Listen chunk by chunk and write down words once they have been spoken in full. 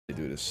They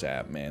do to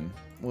Sap, man.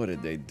 What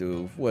did they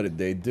do? What did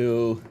they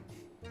do?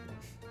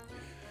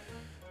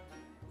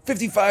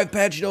 55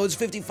 patch nodes,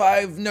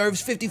 55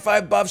 nerfs,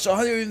 55 buffs,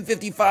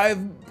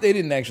 155. They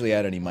didn't actually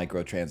add any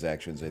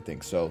microtransactions, I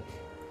think. So,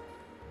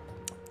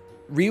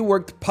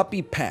 reworked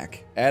puppy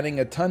pack,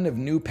 adding a ton of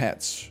new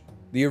pets.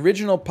 The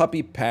original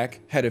puppy pack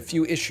had a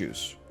few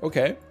issues.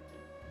 Okay.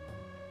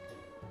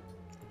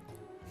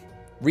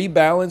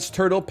 Rebalanced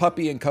turtle,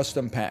 puppy, and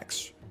custom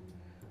packs.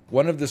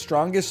 One of the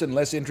strongest and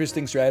less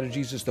interesting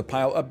strategies is to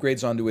pile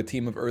upgrades onto a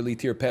team of early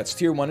tier pets.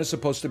 Tier 1 is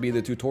supposed to be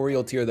the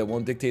tutorial tier that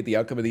won't dictate the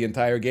outcome of the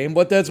entire game,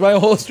 but that's my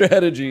whole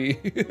strategy.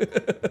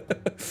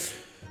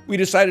 We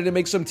decided to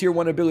make some tier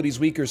 1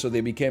 abilities weaker so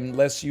they became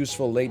less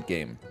useful late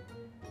game.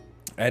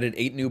 Added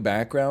 8 new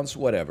backgrounds,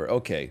 whatever.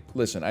 Okay,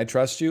 listen, I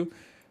trust you.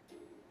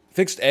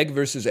 Fixed egg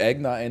versus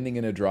egg not ending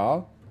in a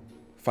draw.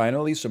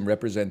 Finally, some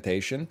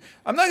representation.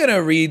 I'm not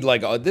gonna read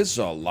like, oh, this is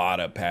a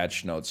lot of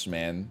patch notes,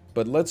 man.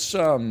 But let's,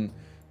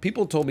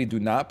 people told me do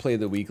not play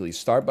the weekly.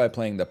 Start by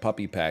playing the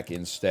puppy pack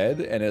instead,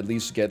 and at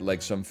least get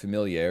like some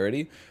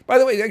familiarity. By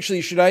the way,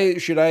 actually, should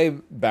I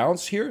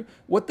bounce here?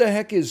 What the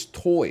heck is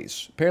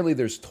toys? Apparently,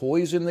 there's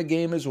toys in the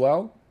game as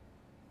well.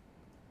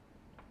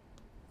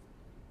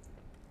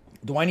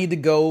 Do I need to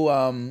go?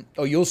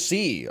 Oh, you'll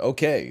see.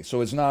 Okay,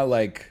 so it's not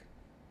like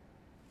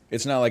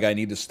I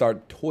need to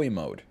start toy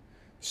mode.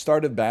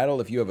 Start a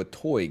battle if you have a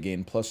toy,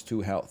 gain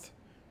 +2 health.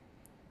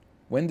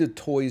 When did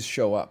toys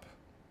show up?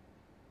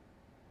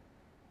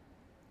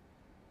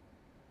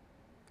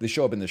 They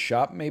show up in the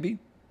shop, maybe?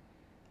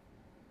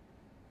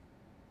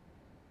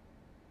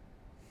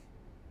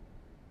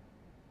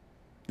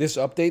 This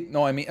update?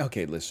 No, I mean,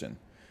 okay, listen.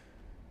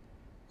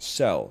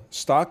 Sell.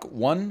 Stock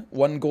one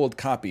gold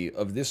copy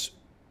of this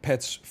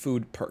pet's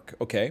food perk.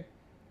 Okay.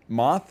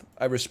 Moth?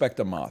 I respect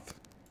a moth.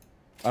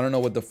 I don't know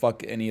what the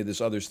fuck any of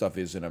this other stuff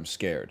is, and I'm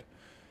scared.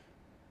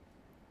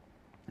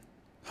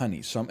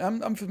 Honey.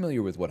 I'm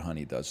familiar with what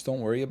honey does.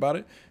 Don't worry about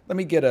it. Let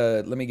me get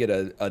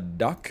a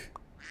duck.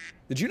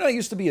 Did you not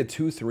used to be a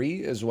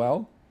 2/3 as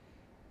well?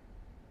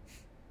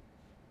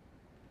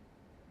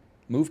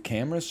 Move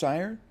camera,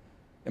 sire?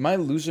 Am I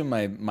losing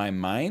my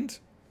mind?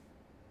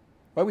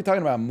 Why are we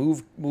talking about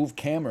move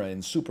camera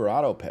in Super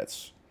Auto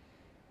Pets?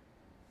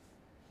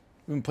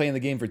 We've been playing the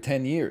game for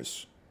 10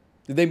 years.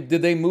 Did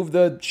they move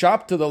the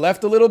shop to the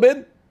left a little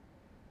bit?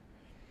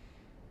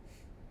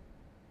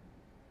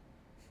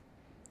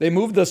 They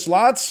moved the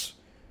slots?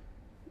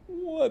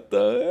 What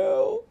the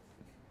hell?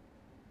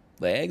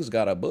 The egg's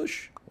got a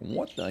bush?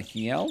 What the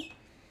hell?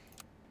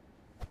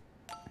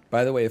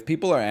 By the way, if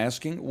people are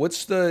asking,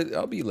 what's the...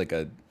 I'll be like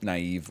a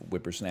naive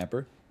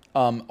whippersnapper.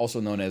 Also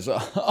known as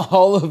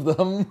all of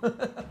them.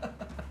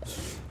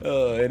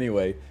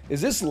 Anyway.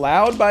 Is this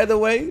loud, by the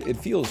way? It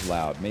feels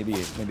loud. Maybe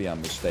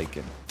I'm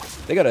mistaken.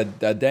 They got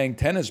a dang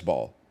tennis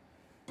ball.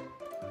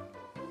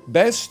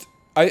 Best...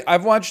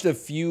 I've watched a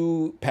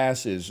few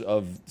passes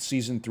of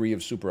Season 3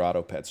 of Super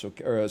Auto Pets.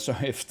 Okay, or,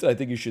 sorry, I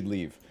think you should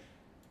leave.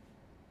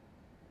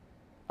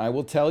 I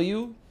will tell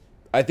you,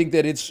 I think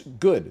that it's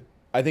good.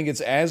 I think it's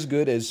as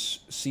good as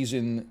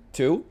Season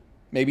 2.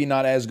 Maybe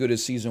not as good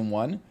as Season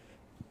 1.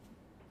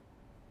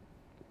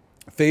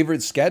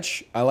 Favorite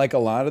sketch? I like a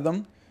lot of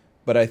them.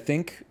 But I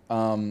think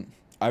I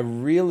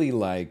really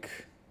like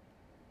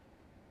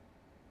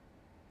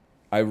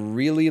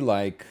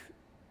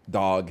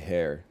dog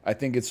hair. I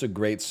think it's a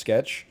great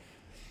sketch.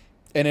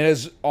 And it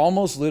has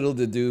almost little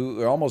to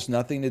do, or almost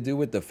nothing to do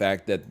with the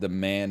fact that the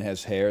man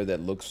has hair that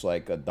looks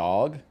like a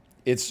dog.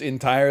 It's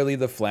entirely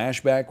the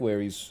flashback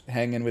where he's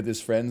hanging with his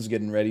friends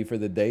getting ready for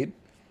the date.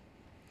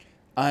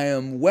 I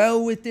am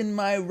well within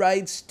my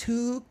rights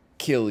to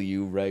kill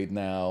you right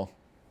now.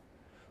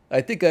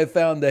 I think I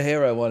found the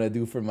hair I want to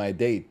do for my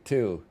date,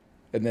 too.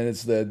 And then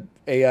it's the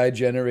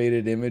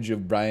AI-generated image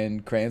of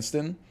Bryan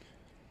Cranston.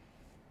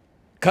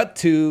 Cut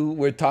to,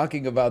 we're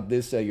talking about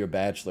this at your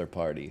bachelor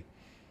party.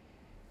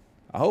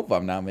 I hope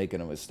I'm not making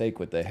a mistake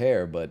with the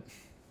hair, but...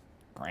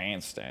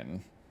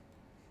 Cranston.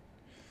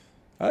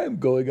 I'm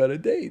going on a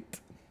date.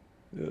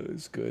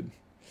 It's good.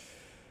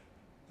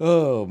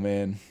 Oh,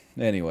 man.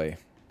 Anyway.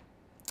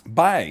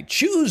 Buy.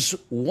 Choose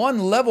one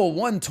level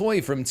 1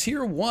 toy from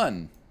Tier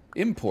 1.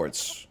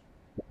 Imports.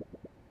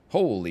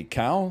 Holy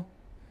cow.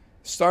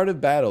 Start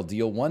of battle.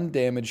 Deal 1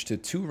 damage to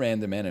 2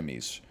 random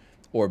enemies.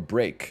 Or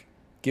break.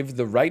 Give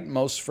the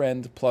rightmost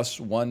friend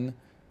 +1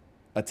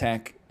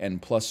 attack and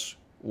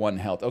 +1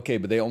 health. Okay,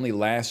 but they only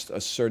last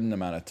a certain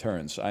amount of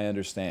turns. I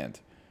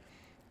understand.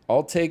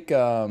 I'll take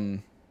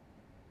a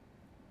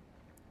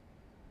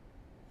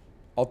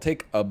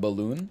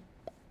balloon.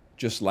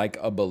 Just like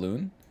a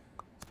balloon.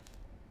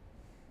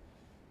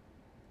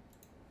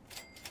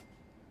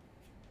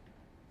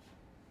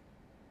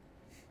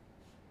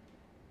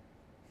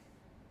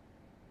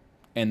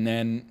 And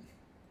then,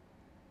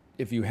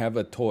 if you have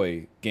a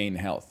toy, gain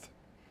health.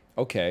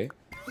 Okay.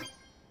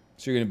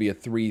 So you're going to be a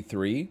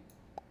 3/3.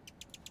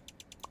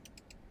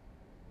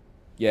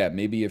 Yeah,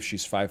 maybe if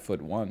she's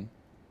 5'1".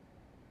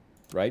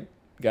 Right,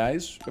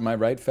 guys? Am I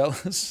right,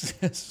 fellas?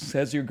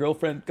 Has your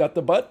girlfriend got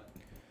the butt?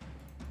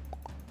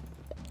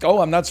 Oh,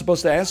 I'm not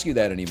supposed to ask you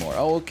that anymore.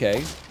 Oh,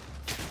 okay.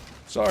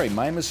 Sorry,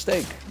 my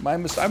mistake.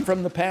 I'm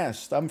from the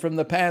past. I'm from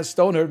the past.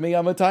 Don't hurt me.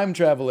 I'm a time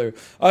traveler.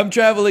 I'm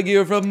traveling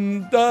here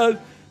from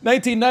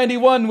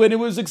 1991 when it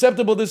was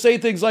acceptable to say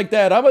things like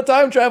that. I'm a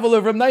time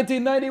traveler from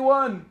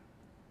 1991.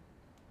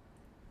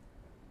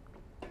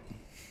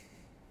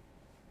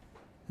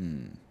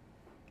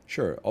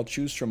 Sure, I'll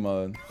choose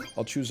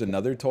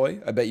another toy.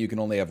 I bet you can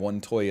only have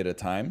one toy at a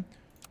time.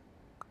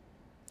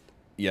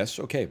 Yes,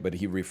 okay, but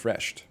he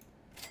refreshed.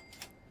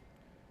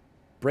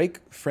 Break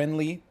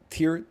friendly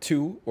tier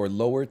 2 or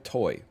lower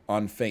toy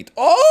on faint.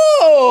 Oh!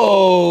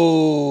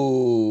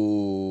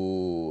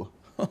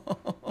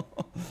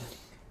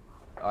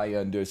 I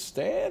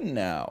understand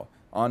now.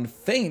 On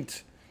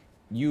faint,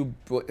 you...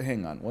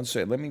 Hang on, one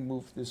second. Let me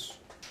move this...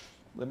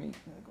 Let me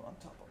go on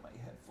top of my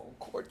headphone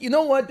cord. You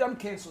know what? I'm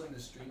canceling the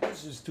stream.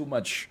 This is too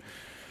much...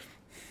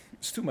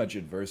 It's too much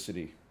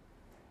adversity.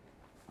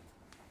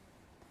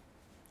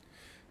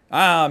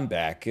 I'm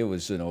back. It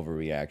was an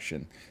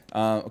overreaction.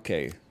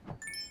 Okay.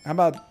 How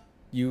about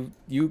you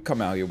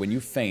come out here. When you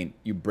faint,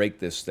 you break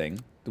this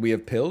thing. Do we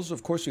have pills?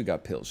 Of course we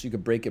got pills. You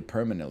could break it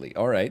permanently.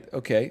 All right.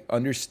 Okay.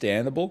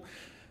 Understandable.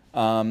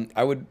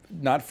 I would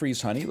not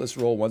freeze honey. Let's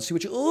roll one. See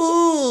what you...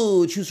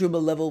 Ooh! Choose from a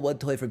level 1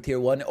 toy from tier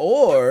 1.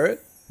 Or...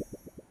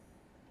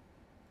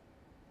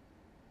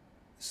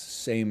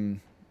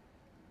 Same...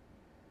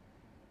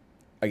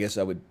 I guess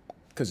I would...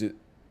 Because it...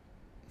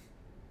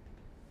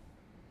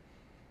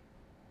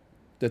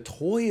 The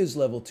toy is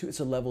level 2. It's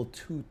a level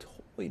 2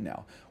 toy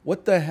now.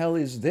 What the hell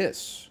is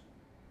this?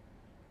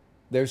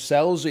 Their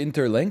cells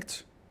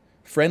interlinked?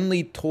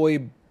 Friendly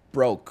toy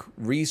broke.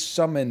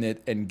 Resummon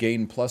it and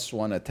gain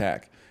 +1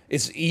 attack.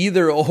 It's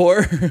either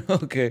or.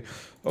 Okay.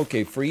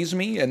 Okay, freeze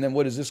me. And then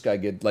what does this guy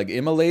get? Like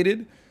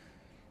immolated?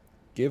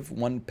 Give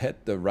one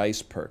pet the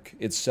rice perk.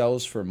 It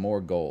sells for more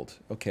gold.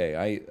 Okay,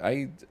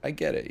 I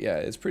get it. Yeah,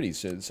 it's pretty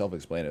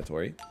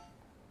self-explanatory.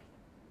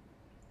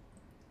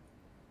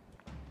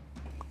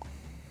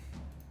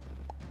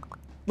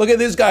 Look at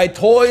this guy,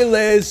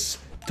 toyless,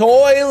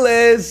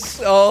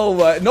 toyless.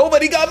 Oh,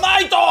 nobody got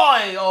my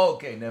toy. Oh,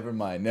 okay, never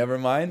mind, never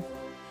mind.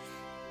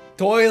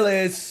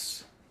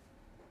 Toyless,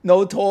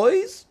 no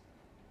toys.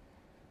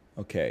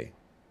 Okay,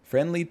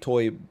 friendly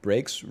toy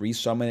breaks,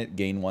 resummon it,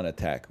 gain 1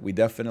 attack. We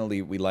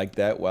like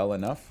that well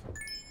enough.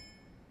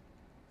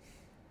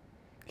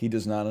 He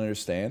does not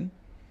understand.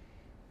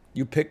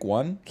 You pick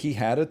one. He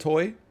had a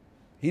toy.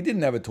 He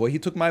didn't have a toy. He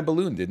took my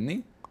balloon, didn't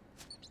he?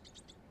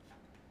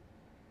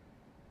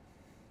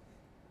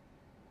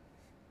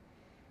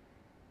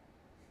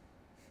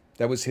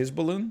 That was his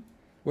balloon?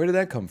 Where did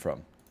that come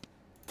from?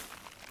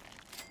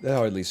 That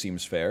hardly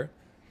seems fair.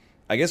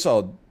 I guess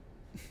I'll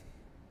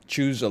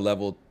choose a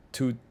level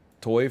 2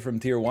 toy from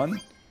tier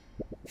 1.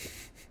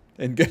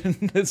 And get...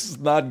 This is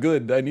not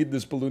good. I need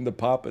this balloon to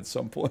pop at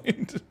some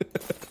point.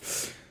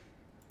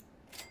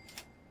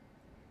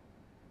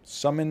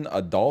 Summon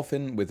a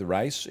dolphin with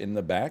rice in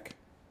the back.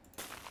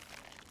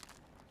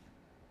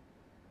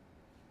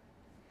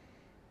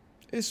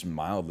 It's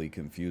mildly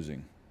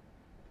confusing.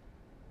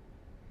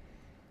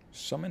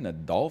 Summon a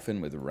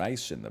dolphin with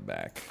rice in the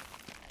back.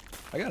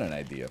 I got an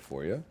idea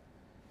for you.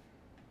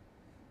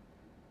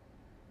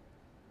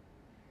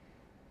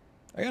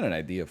 I got an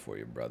idea for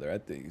you, brother. I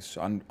think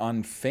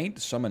on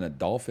faint, summon a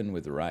dolphin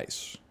with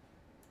rice.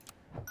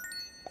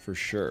 For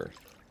sure.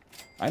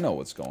 I know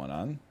what's going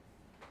on.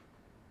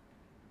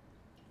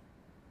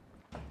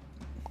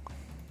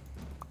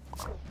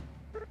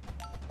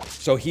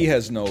 So he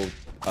has no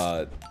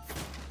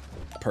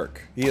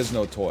perk. He has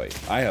no toy.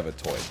 I have a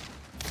toy.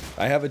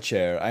 I have a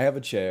chair. I have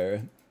a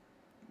chair.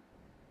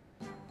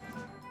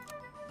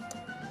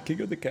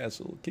 King of the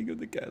castle. King of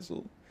the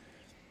castle.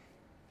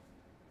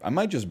 I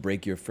might just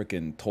break your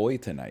frickin' toy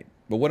tonight.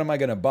 But what am I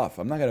gonna buff?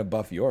 I'm not gonna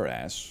buff your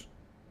ass.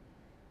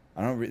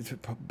 I don't.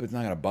 But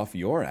not gonna buff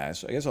your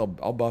ass. I guess I'll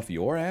buff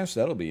your ass.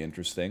 That'll be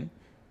interesting.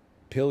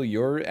 Pill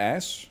your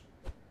ass.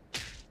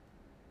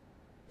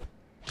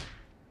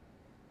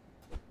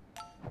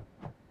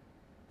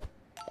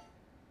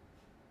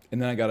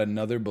 And then I got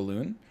another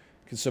balloon.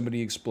 Can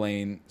somebody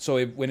explain?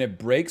 So when it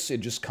breaks, it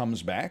just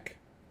comes back?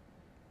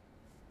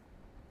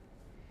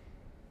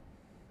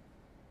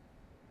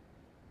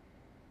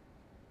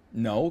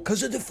 No,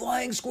 because of the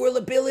flying squirrel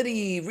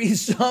ability.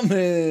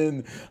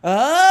 Resummon.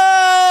 Ah!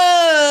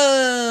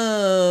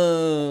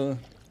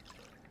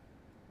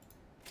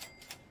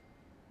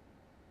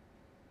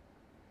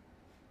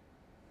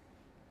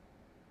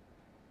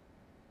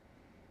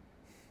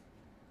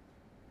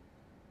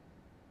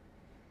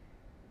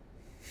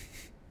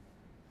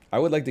 I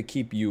would like to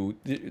keep you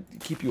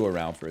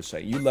around for a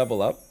second. You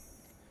level up.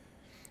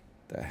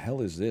 The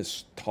hell is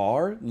this?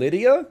 Tar?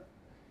 Lydia?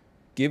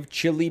 Give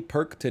chili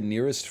perk to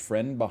nearest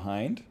friend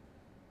behind?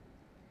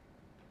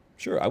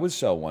 Sure, I would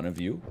sell one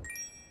of you.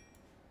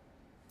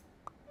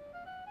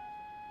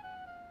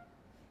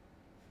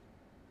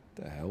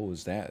 The hell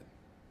was that?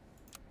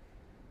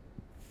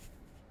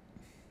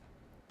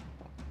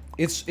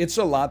 It's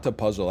a lot to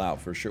puzzle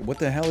out for sure. What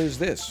the hell is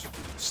this?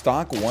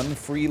 Stock 1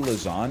 free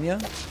lasagna?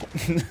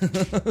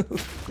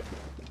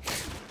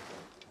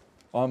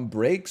 On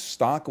break,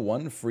 stock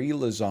 1 free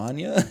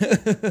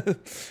lasagna?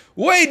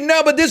 Wait,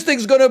 no, but this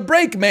thing's gonna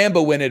break, man.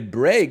 But when it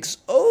breaks,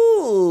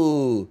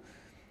 oh!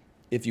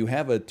 If you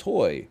have a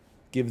toy,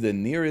 give the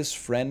nearest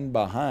friend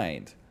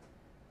behind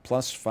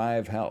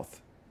 +5 health.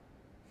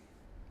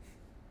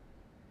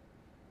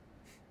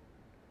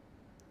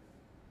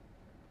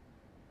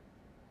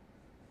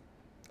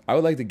 I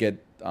would like to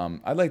get,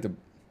 I'd like to,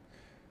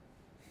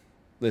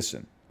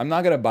 listen, I'm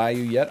not going to buy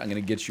you yet. I'm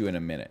going to get you in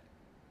a minute.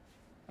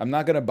 I'm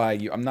not going to buy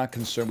you. I'm not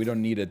concerned. We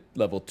don't need a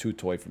level 2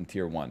 toy from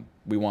tier 1.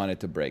 We want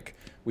it to break.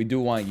 We do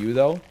want you,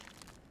 though.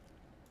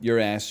 Your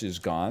ass is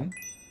gone.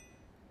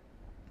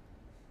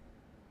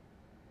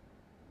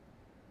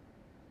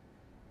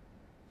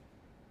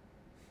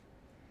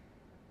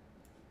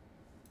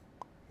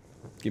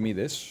 Give me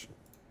this.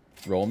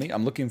 Roll me.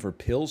 I'm looking for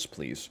pills,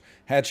 please.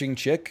 Hatching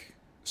chick.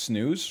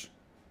 Snooze.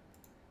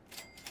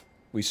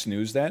 We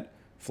snooze that.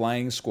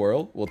 Flying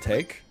squirrel will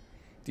take.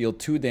 Deal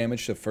 2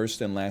 damage to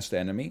first and last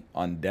enemy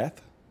on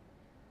death.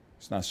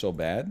 It's not so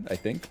bad, I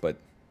think, but...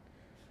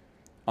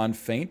 On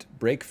faint,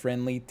 break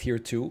friendly tier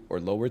 2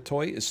 or lower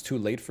toy is too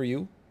late for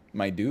you,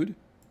 my dude.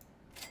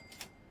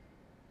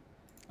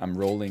 I'm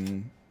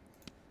rolling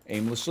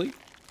aimlessly,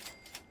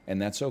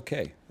 and that's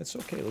okay. That's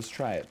okay, let's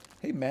try it.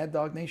 Hey, Mad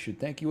Dog Nation,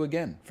 thank you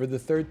again for the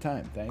 3rd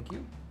time. Thank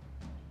you.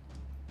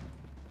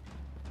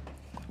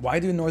 Why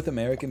do North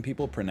American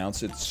people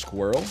pronounce it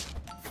squirrel?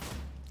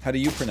 How do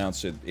you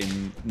pronounce it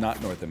in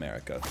not North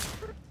America?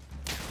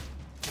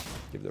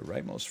 Give the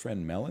rightmost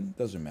friend melon?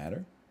 Doesn't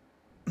matter.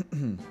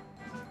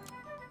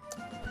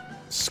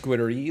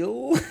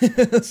 Squirrel.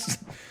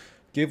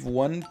 Give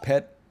 1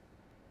 pet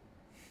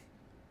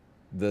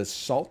the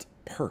salt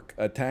perk.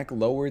 Attack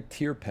lower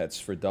tier pets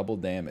for double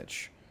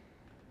damage.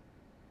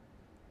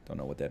 Don't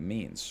know what that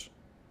means.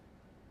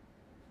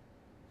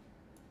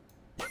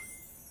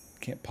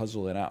 Can't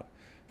puzzle it out.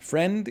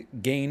 Friend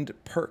gained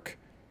perk.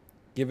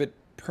 Give it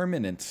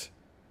permanent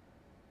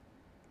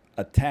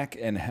attack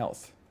and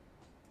health.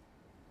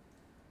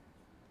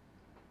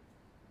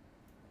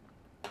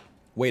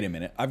 Wait a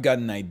minute. I've got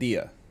an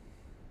idea.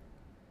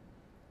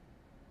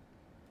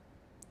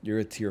 You're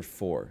a tier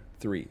 4.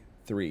 3.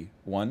 3.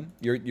 1.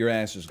 Your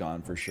ass is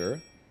gone for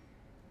sure.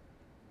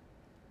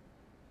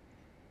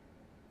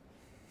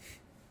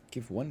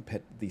 Give 1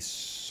 pet the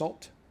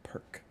salt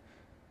perk.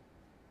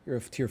 You're a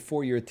tier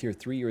 4, you're a tier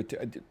 3, you're a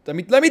tier... Let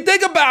me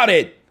think about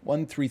it!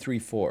 1, 3, 3,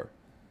 4.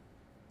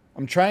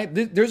 I'm trying...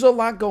 There's a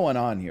lot going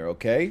on here,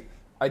 okay?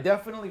 I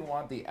definitely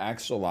want the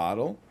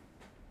axolotl.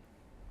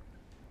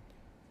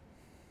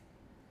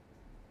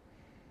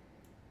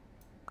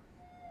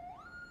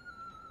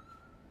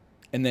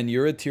 And then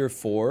you're a tier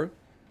 4.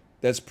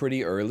 That's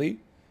pretty early.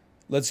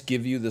 Let's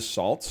give you the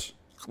salts,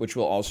 which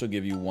will also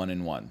give you 1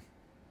 and 1.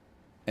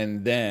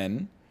 And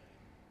then...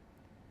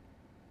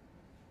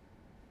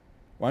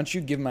 Why don't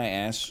you give my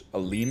ass a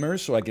lemur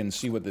so I can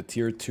see what the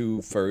tier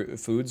 2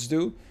 foods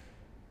do?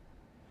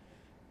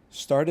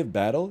 Start of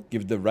battle,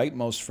 give the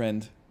rightmost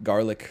friend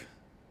garlic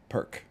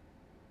perk.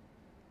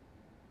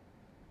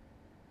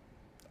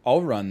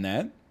 I'll run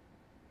that.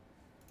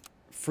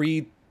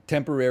 Free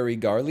temporary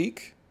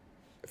garlic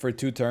for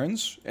 2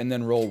 turns, and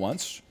then roll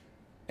once.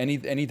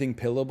 Anything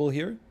pillable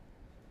here?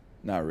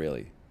 Not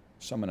really.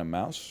 Summon a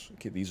mouse.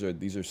 Okay, these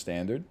are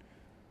standard.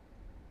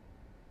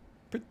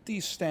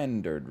 Pretty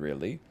standard,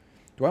 really.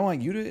 Do I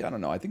want you to? I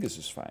don't know. I think this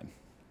is fine.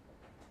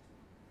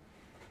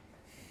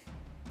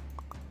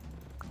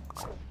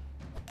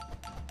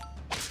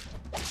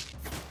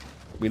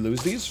 We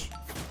lose these?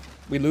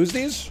 We lose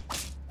these?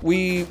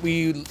 We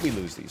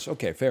lose these.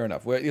 Okay, fair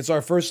enough. It's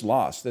our first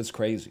loss. That's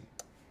crazy.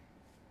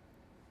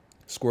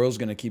 Squirrel's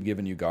gonna keep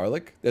giving you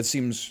garlic. That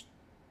seems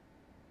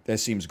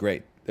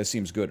great. That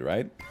seems good,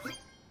 right?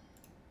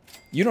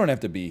 You don't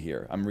have to be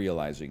here. I'm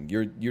realizing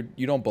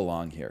you don't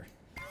belong here.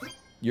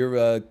 You're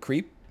a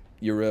creep.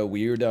 You're a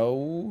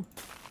weirdo.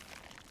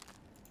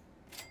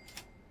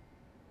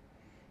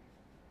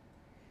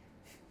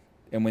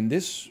 And when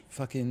this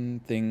fucking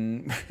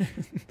thing...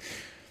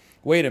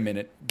 Wait a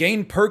minute.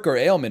 Gain perk or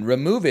ailment.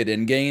 Remove it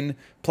and gain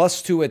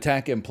 +2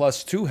 attack and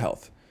 +2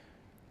 health.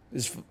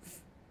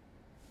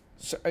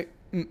 So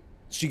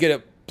you get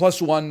a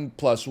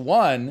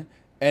 +1/+1,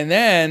 and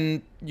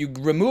then you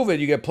remove it,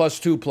 you get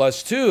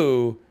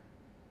 +2/+2.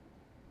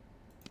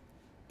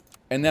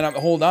 And then,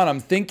 hold on, I'm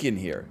thinking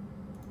here.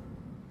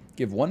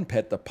 Give 1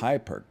 pet the pie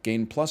perk.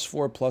 Gain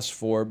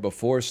 +4/+4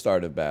 before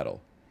start of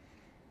battle.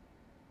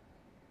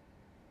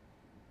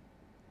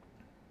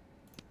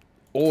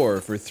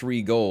 Or for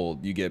 3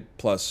 gold, you get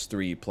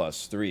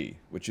 +3/+3,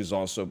 which is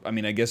also... I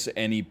mean, I guess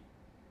any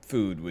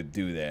food would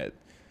do that.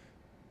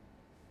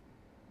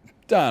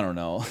 I don't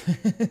know.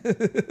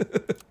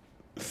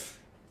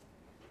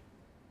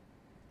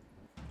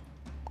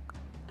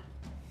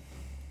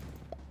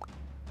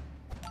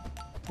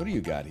 What do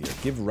you got here?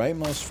 Give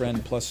rightmost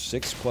friend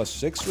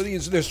 +6/+6. What are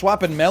these? They're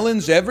swapping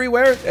melons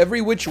everywhere?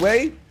 Every which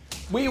way?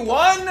 We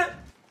won?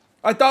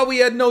 I thought we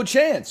had no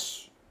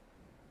chance.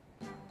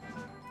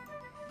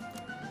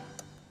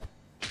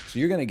 So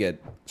you're going to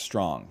get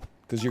strong.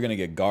 Because you're going to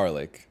get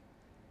garlic.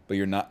 But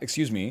you're not...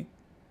 Excuse me.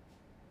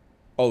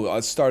 Oh,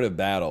 start of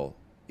battle,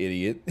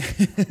 idiot.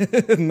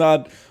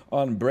 Not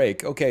on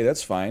break. Okay,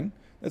 that's fine.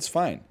 That's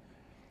fine.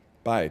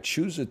 Buy.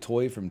 Choose a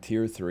toy from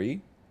tier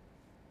 3.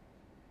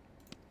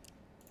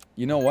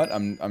 You know what?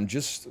 I'm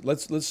just...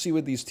 Let's see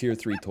what these tier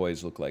 3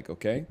 toys look like,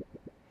 okay?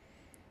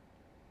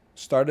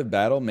 Start of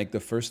battle, make the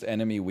first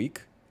enemy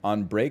weak.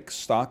 On break,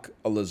 stock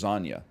a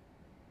lasagna.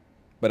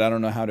 But I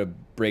don't know how to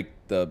break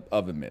the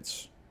oven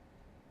mitts.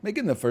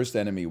 Making the first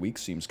enemy weak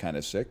seems kind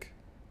of sick.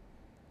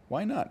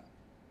 Why not?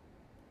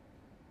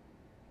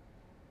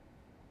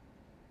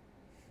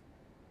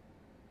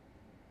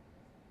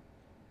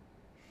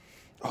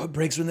 Oh, it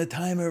breaks when the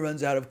timer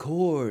runs out, of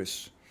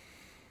course.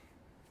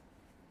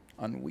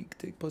 On weak,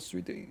 take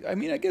 +3. I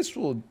mean, I guess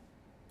we'll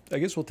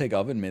take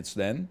oven mitts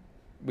then.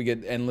 We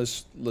get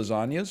endless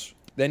lasagnas.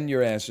 Then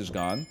your ass is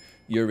gone.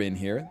 You're in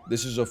here.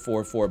 This is a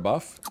 4/4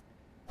 buff.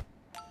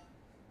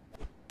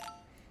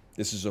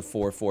 This is a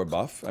 4/4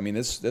 buff. I mean,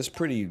 that's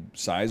pretty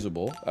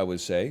sizable, I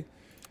would say.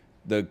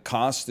 The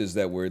cost is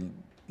that we're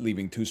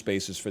leaving 2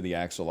 spaces for the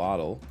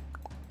axolotl.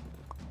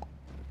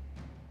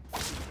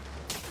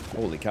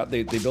 Holy cow!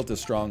 They built a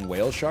strong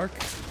whale shark.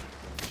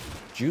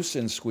 Juice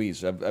and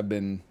squeeze. I've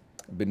been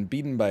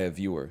beaten by a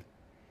viewer.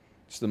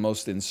 It's the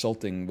most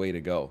insulting way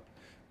to go.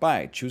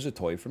 Buy. Choose a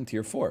toy from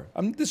tier 4.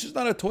 This is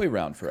not a toy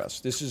round for us.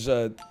 This is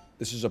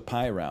a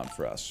pie round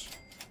for us.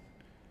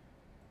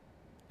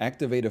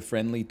 Activate a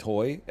friendly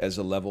toy as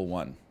a level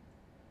 1.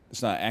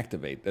 It's not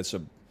activate. That's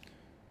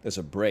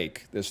a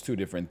break. There's 2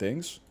 different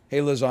things. Hey,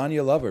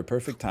 lasagna lover,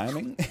 perfect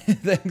timing.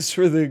 Thanks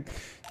for the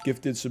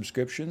gifted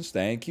subscriptions.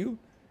 Thank you.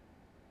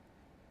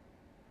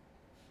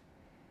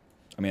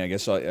 I mean, I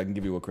guess I can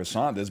give you a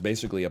croissant. That's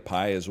basically a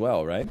pie as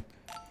well, right?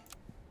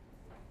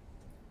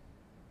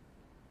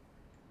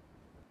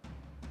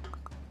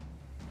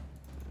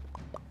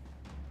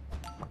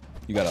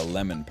 You got a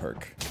lemon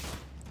perk.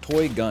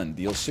 Toy gun.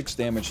 Deals 6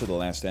 damage to the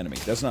last enemy.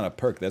 That's not a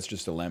perk. That's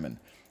just a lemon.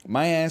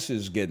 My ass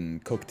is getting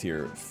cooked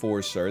here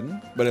for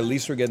certain. But at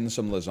least we're getting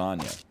some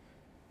lasagna.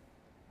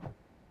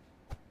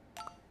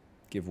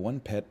 Give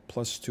 1 pet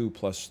 +2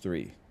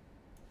 +3.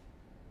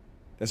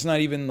 That's not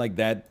even like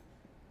that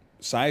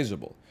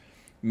sizable.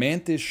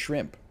 Mantis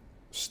shrimp.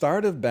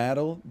 Start of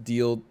battle.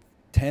 Deal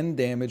 10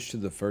 damage to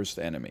the first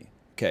enemy.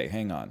 Okay,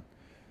 hang on.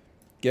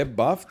 Get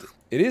buffed.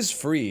 It is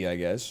free, I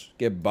guess.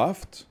 Get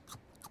buffed.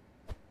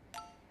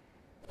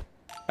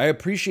 I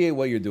appreciate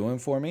what you're doing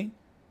for me.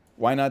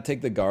 Why not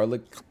take the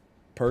garlic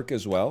perk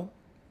as well?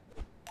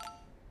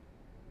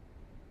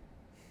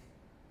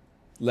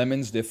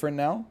 Lemon's different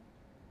now.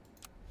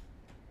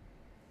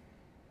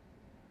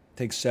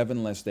 Takes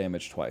 7 less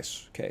damage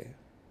twice. Okay.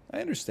 I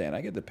understand.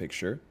 I get the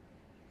picture.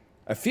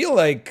 I feel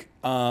like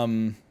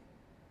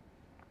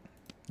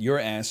your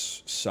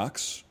ass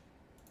sucks.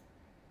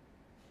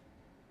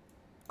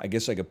 I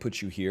guess I could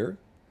put you here.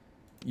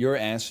 Your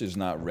ass is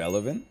not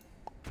relevant.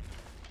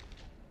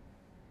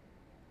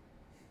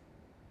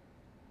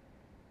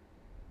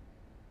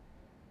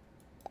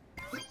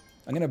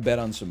 I'm going to bet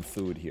on some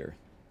food here.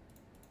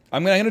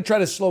 I'm gonna try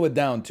to slow it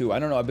down, too. I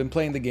don't know. I've been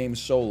playing the game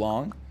so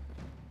long.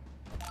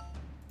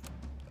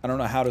 I don't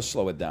know how to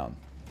slow it down.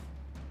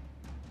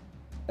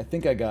 I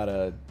think I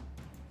gotta...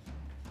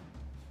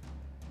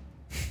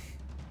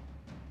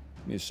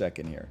 Give me a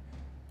second here.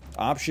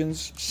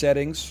 Options,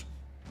 settings.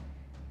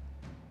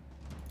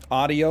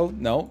 Audio.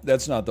 No,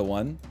 that's not the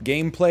one.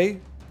 Gameplay.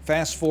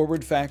 Fast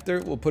forward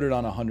factor. We'll put it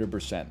on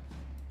 100%.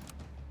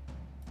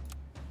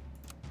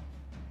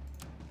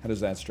 How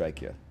does that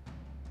strike you?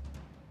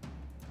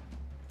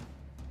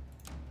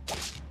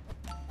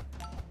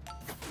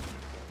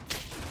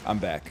 I'm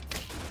back.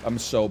 I'm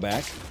so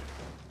back.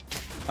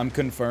 I'm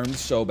confirmed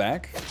so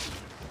back.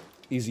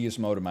 Easiest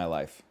mode of my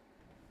life.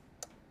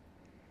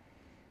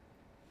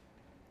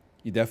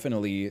 You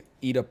definitely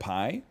eat a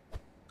pie.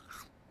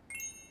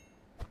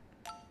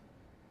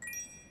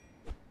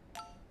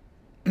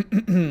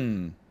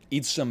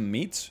 Eat some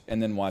meat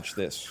and then watch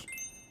this.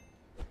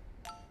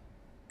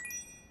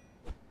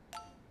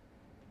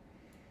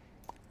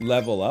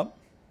 Level up.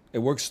 It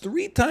works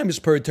 3 times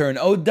per turn.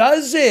 Oh,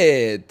 does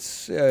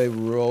it? I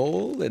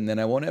roll, and then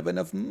I won't have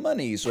enough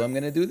money, so I'm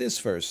going to do this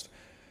first.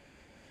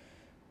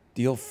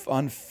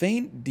 On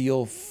feint,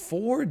 deal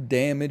 4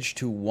 damage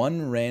to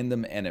 1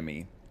 random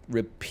enemy.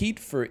 Repeat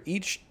for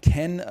each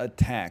 10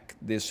 attack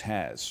this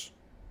has.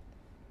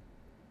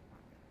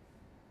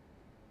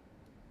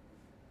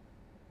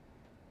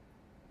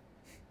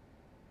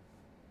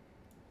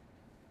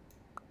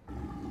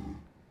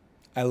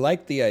 I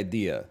like the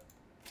idea.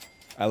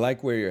 I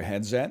like where your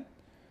head's at.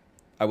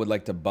 I would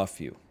like to buff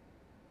you.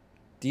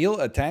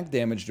 Deal attack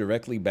damage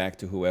directly back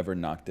to whoever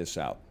knocked this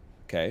out.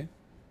 Okay?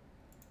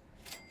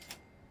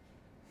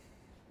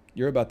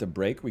 You're about to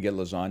break. We get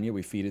lasagna.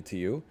 We feed it to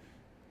you.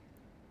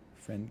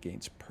 Friend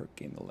gains perk,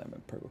 gain the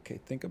lemon perk. Okay,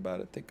 think about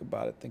it, think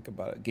about it, think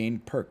about it. Gain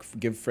perk,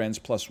 give friends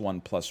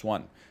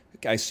 +1/+1.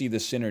 I see the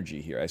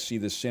synergy here. I see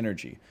the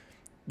synergy.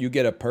 You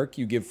get a perk,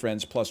 you give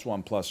friends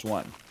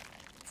 +1/+1.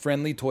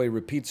 Friendly toy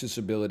repeats its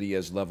ability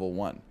as level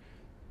 1.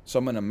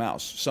 Summon a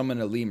mouse, summon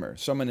a lemur,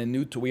 summon a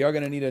new toy. We are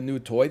going to need a new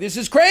toy. This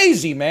is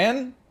crazy,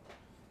 man!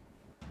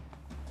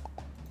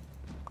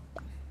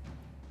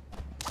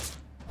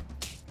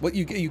 What,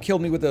 you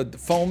killed me with a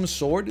foam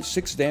sword?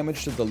 6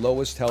 damage to the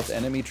lowest health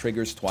enemy,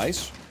 triggers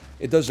twice.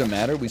 It doesn't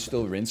matter, we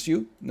still rinse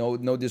you.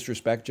 No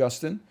disrespect,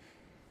 Justin.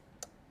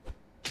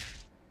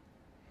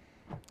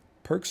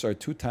 Perks are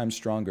 2 times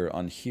stronger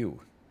on Hue.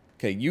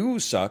 Okay, you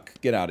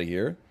suck. Get out of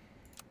here.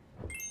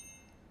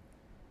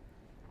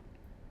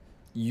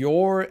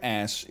 Your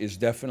ass is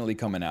definitely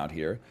coming out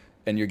here,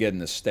 and you're getting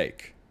the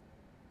steak.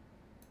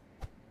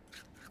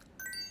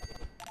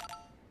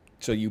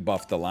 So you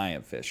buffed the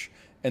lionfish.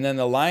 And then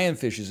the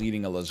lionfish is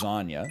eating a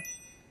lasagna.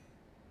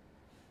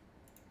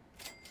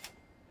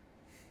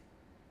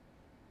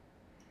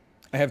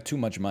 I have too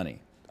much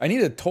money. I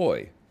need a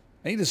toy.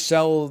 I need to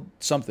sell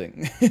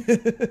something.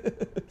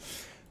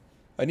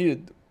 I need a...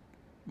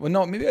 Well,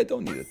 no, maybe I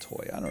don't need a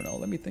toy. I don't know.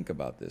 Let me think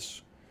about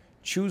this.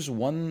 Choose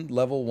one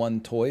level 1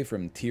 toy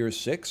from tier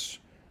 6.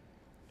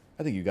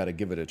 I think you got to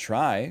give it a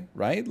try,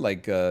 right?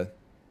 Like,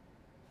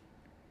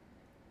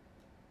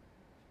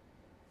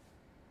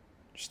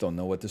 just don't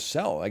know what to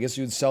sell. I guess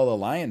you'd sell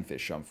the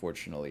lionfish,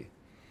 unfortunately.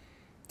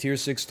 Tier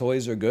 6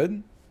 toys are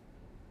good.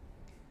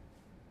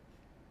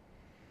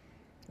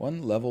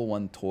 One level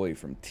 1 toy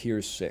from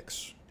tier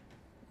 6.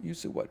 You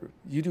say what?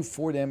 You do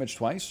 4 damage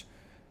twice?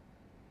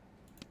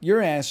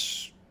 Your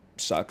ass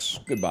sucks.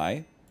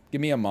 Goodbye. Give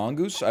me a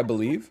mongoose, I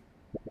believe.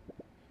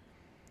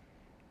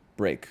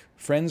 Break.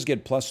 Friends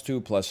get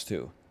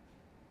 +2/+2.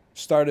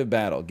 Start of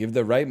battle. Give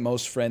the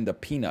rightmost friend a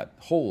peanut.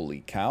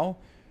 Holy cow.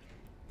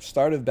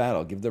 Start of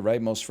battle. Give the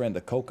rightmost friend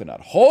a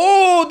coconut.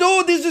 Oh,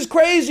 dude, this is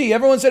crazy.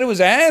 Everyone said it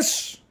was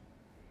ass.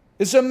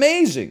 It's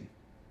amazing.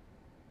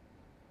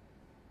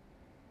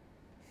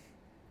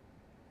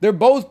 They're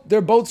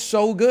both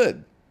so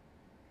good.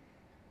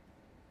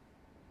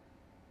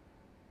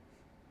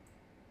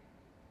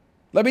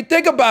 Let me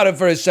think about it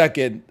for a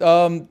second.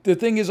 The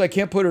thing is, I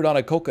can't put it on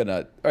a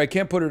coconut. Or I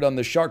can't put it on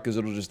the shark because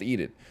it'll just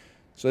eat it.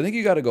 So I think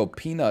you got to go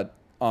peanut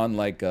on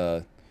like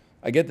a...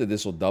 I get that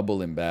this will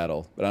double in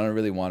battle, but I don't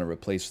really want to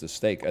replace the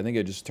steak. I think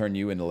I just turn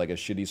you into like a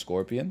shitty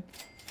scorpion.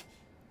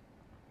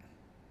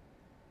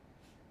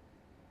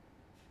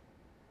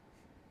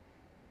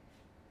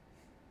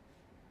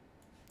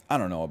 I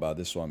don't know about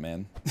this one,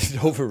 man. It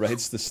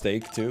overwrites the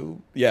steak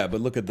too. Yeah,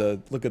 but look at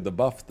the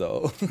buff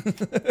though.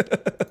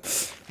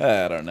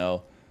 I don't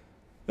know.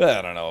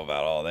 I don't know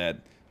about all that.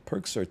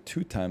 Perks are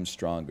 2 times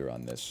stronger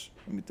on this.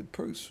 I mean, the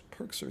perks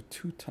are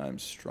 2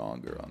 times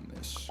stronger on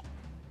this.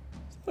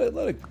 A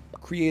lot of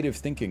creative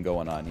thinking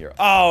going on here.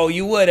 Oh,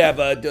 you would have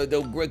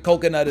the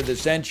coconut of the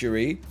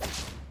century.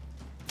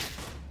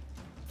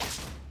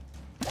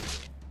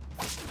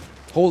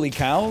 Holy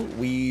cow,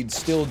 we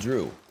still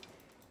drew.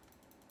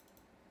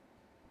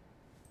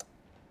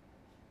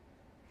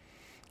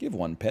 Give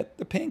one pet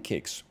the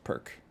pancakes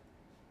perk.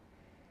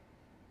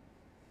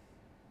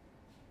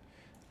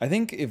 I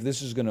think if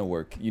this is going to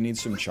work, you need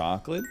some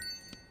chocolate.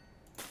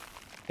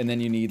 And then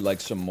you need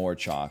like some more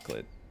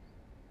chocolate.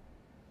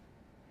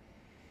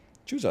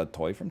 Choose a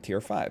toy from tier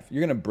 5.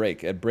 You're gonna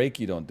break. At break,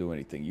 you don't do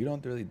anything. You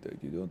don't really do.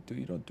 You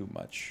don't do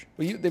much.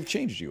 Well, they've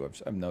changed you.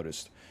 I've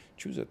noticed.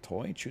 Choose a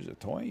toy. Choose a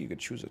toy. You could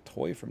choose a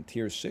toy from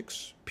tier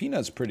 6.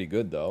 Peanut's pretty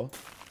good though.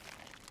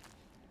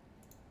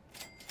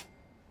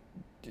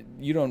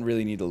 You don't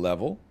really need a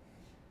level.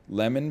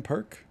 Lemon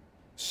perk,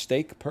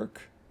 steak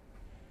perk.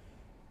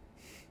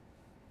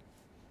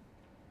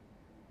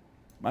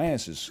 My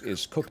ass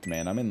is cooked,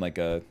 man. I'm in like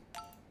a.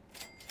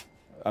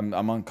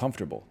 I'm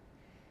uncomfortable.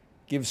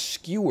 Give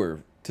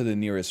skewer to the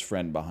nearest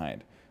friend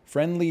behind.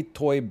 Friendly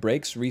toy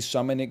breaks,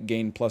 resummon it,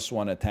 gain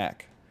 +1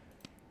 attack.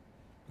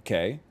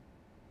 Okay.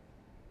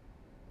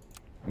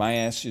 My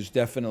ass is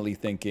definitely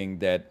thinking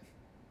that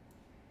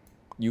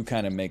you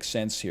kind of make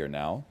sense here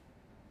now.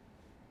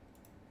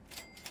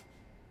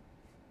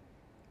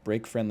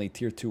 Break friendly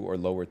tier 2 or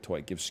lower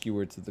toy. Give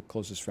skewer to the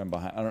closest friend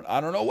behind.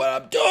 I don't know what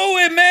I'm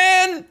doing,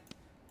 man.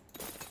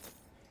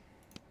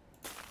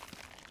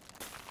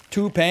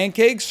 2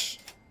 pancakes.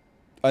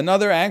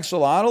 Another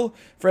axolotl.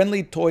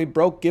 Friendly toy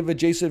broke. Give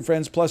adjacent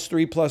friends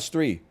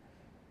 +3/+3.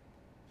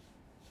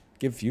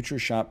 Give future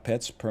shop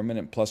pets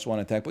permanent +1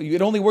 attack. But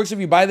it only works if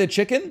you buy the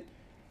chicken?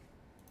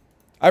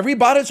 I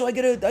rebought it so I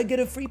get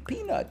a free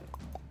peanut.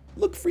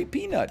 Look, free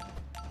peanut.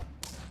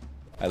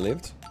 I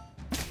lived?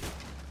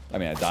 I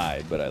mean, I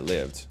died, but I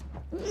lived.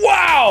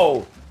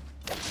 Wow!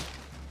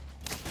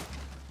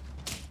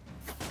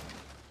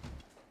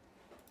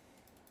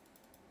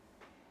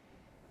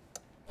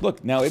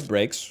 Look, now it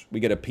breaks. We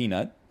get a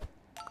peanut.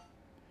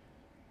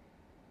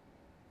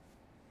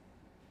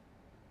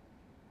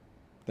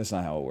 That's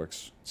not how it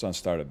works. It's on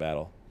start of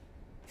battle.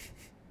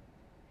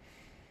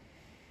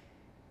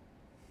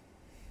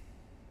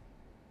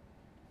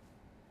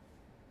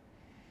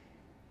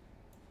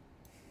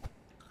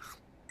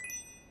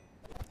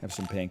 Have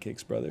some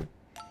pancakes, brother.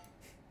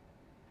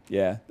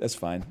 Yeah, that's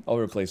fine. I'll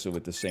replace it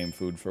with the same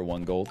food for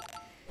 1 gold.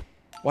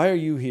 Why are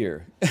you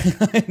here?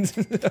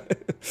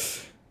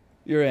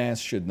 Your ass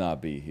should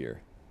not be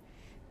here.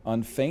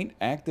 On faint,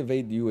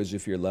 activate you as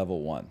if you're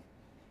level 1.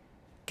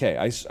 Okay,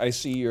 I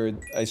see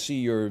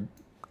your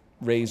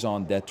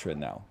raison d'etre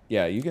now.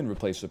 Yeah, you can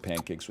replace the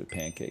pancakes with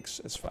pancakes.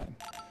 That's fine.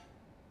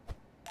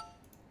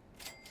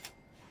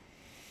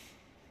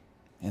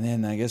 And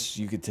then I guess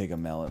you could take a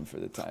melon for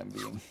the time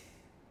being.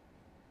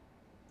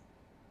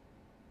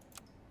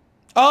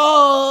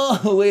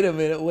 Oh, wait a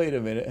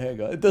minute,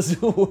 hang on. It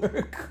doesn't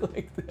work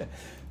like that.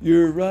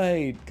 You're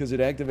right, because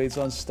it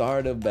activates on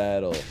start of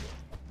battle.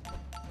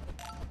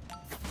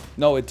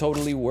 No, it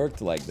totally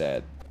worked like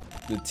that.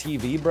 The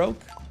TV broke.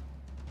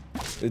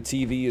 The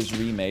TV is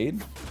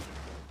remade.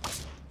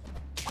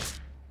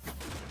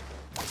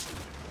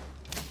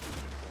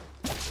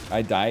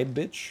 I died,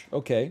 bitch.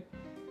 Okay.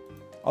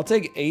 I'll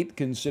take 8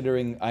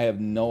 considering I have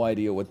no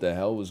idea what the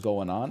hell was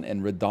going on.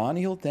 And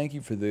Radoniel, thank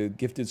you for the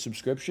gifted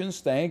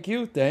subscriptions. Thank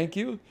you, thank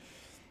you.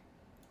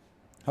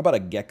 How about a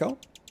gecko?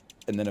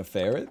 And then a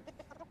ferret?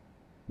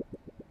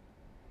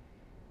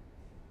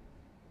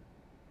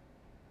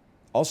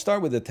 I'll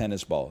start with a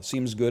tennis ball.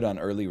 Seems good on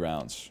early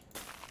rounds.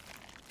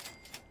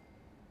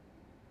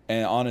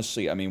 And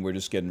honestly, I mean, we're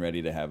just getting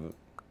ready to have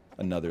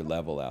another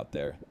level out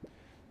there.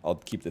 I'll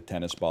keep the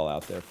tennis ball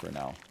out there for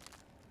now.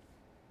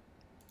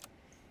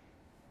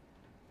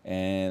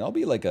 And I'll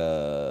be like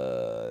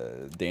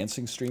a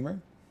dancing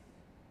streamer.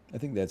 I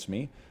think that's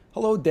me.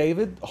 Hello,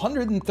 David.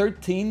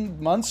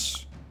 113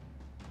 months.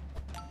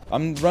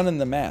 I'm running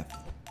the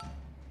math.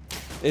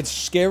 It's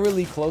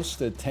scarily close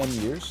to 10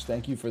 years.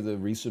 Thank you for the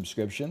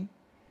resubscription.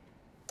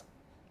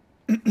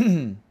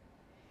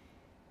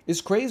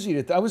 It's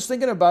crazy. I was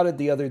thinking about it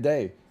the other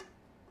day.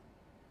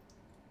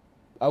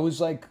 I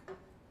was like,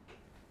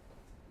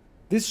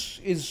 there's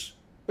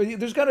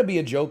got to be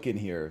a joke in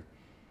here.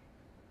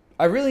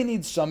 I really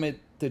need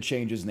Summit to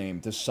change his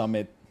name to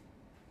Summit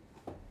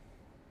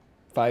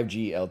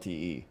 5G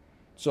LTE.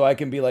 So I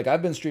can be like,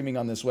 I've been streaming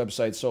on this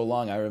website so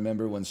long, I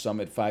remember when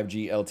Summit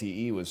 5G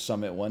LTE was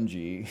Summit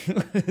 1G.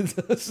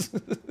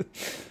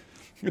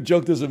 The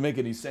joke doesn't make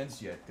any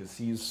sense yet, because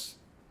he's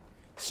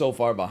so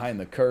far behind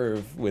the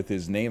curve with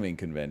his naming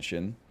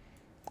convention.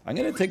 I'm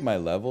going to take my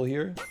level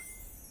here.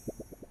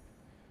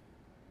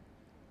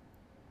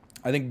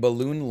 I think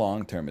Balloon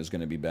long term is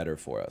going to be better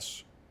for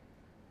us.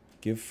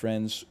 Give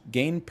friends...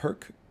 Gain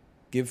perk.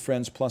 Give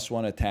friends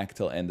 +1 attack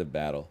till end of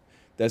battle.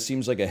 That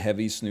seems like a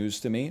heavy snooze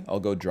to me. I'll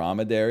go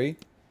Dromedary.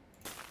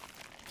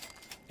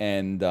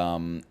 And,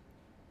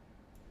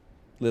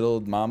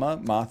 little mama,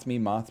 moth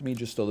me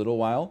just a little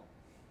while.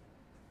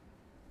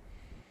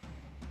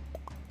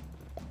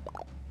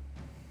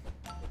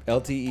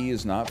 LTE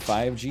is not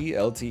 5G.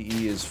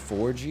 LTE is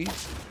 4G.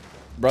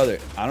 Brother,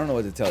 I don't know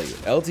what to tell you.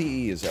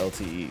 LTE is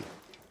LTE.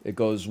 It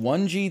goes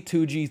 1G,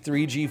 2G,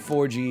 3G,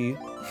 4G...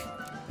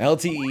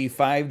 LTE,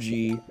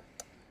 5G.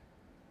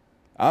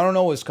 I don't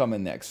know what's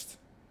coming next.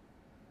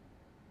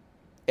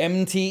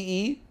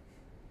 MTE? How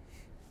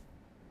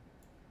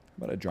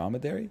about a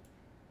dromedary?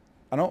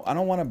 I don't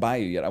want to buy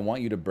you yet. I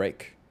want you to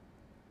break.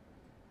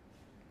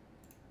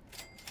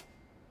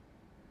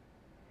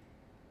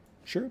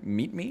 Sure,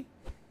 meet me.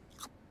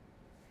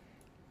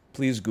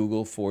 Please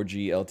Google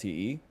 4G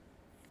LTE.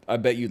 I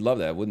bet you'd love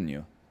that, wouldn't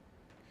you?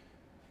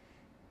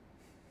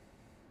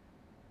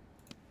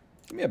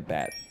 Give me a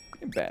bat.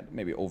 Bat.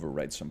 Maybe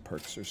overwrite some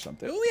perks or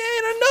something. Oh, yeah,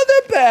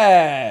 another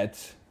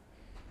bat!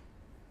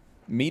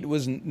 Meat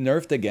was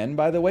nerfed again,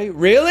 by the way.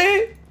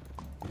 Really?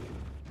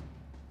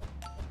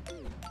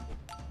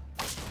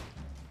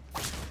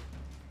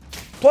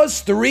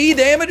 +3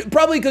 damage?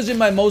 Probably because in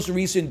my most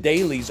recent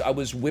dailies, I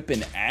was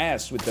whipping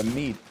ass with the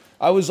meat.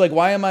 I was like,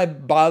 why am I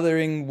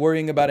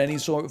worrying about any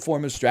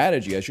form of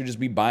strategy? I should just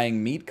be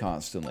buying meat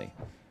constantly.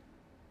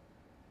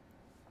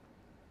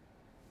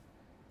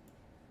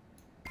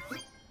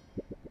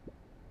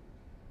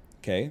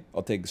 Okay,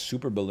 I'll take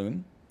Super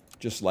Balloon,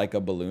 just like a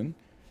balloon.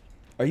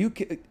 Are you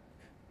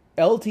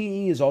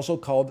LTE is also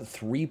called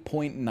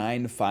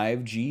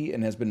 3.95G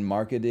and has been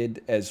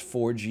marketed as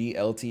 4G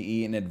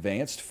LTE and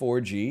advanced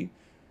 4G.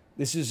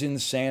 This is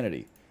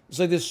insanity. It's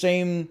like the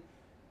same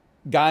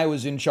guy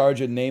was in charge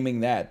of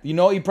naming that. You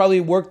know, he probably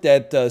worked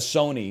at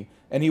Sony,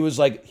 and he was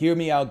like, hear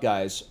me out,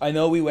 guys. I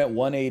know we went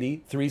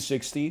 180,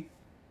 360,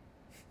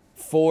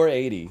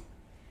 480.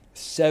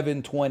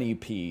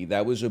 720p,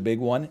 that was a big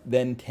one.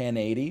 Then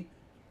 1080.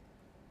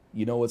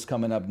 You know what's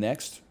coming up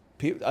next?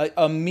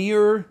 A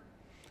mere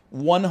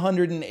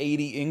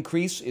 180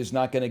 increase is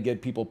not going to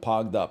get people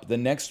pogged up. The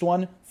next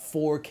one,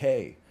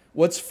 4K.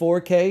 What's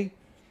 4K?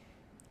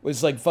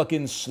 It's like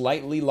fucking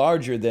slightly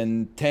larger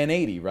than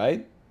 1080,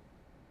 right?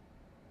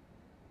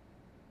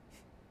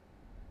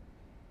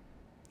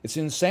 It's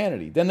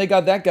insanity. Then they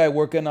got that guy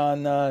working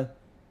on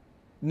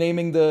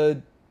naming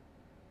the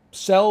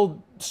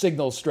cell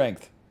signal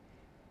strength.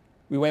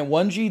 We went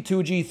 1G,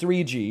 2G,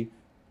 3G.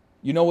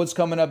 You know what's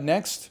coming up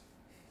next?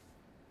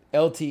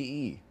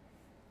 LTE.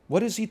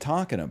 What is he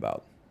talking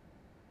about?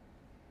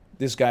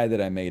 This guy that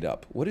I made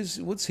up.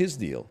 What's his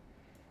deal?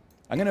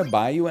 I'm gonna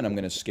buy you and I'm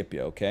gonna skip you,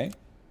 okay?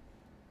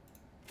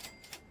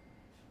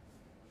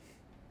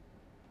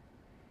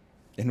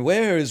 And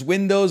where is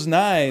Windows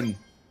 9?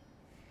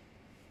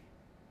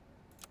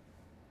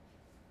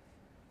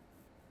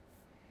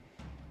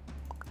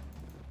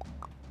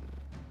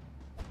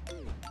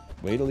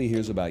 Wait till he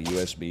hears about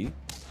USB.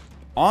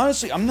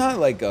 Honestly, I'm not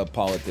like a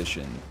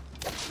politician,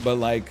 but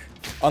like,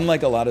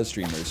 unlike a lot of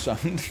streamers, so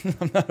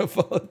I'm not a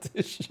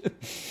politician.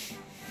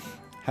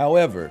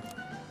 However,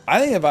 I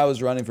think if I was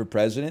running for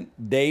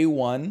president, day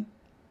one,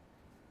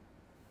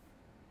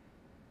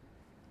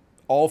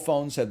 all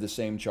phones have the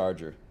same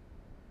charger.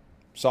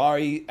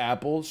 Sorry,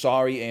 Apple.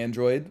 Sorry,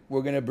 Android.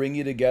 We're going to bring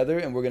you together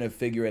and we're going to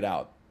figure it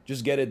out.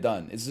 Just get it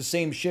done. It's the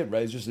same shit,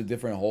 right? It's just a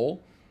different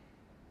hole.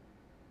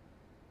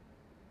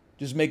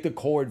 Just make the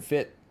cord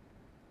fit.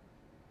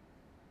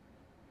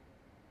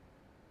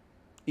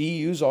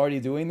 EU's already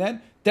doing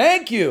that.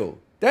 Thank you.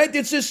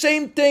 It's the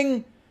same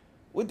thing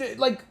with the,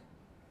 like,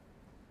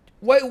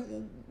 why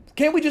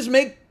can't we just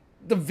make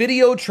the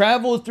video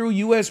travel through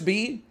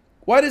USB?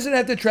 Why does it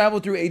have to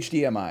travel through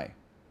HDMI?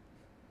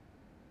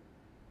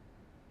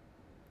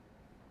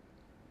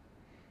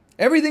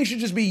 Everything should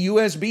just be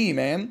USB,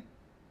 man.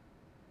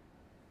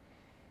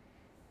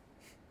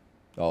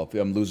 Oh,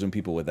 I'm losing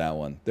people with that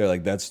one. They're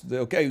like, that's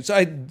okay.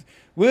 So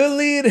will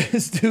lead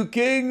us to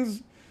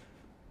kings.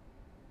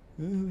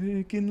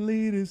 It can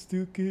lead us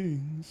to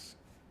kings.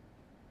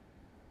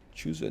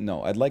 Choose it.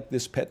 No, I'd like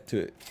this pet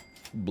to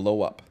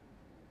blow up.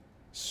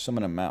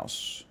 Summon a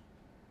mouse.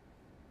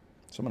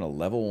 Summon a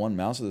level 1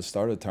 mouse at the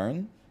start of the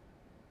turn?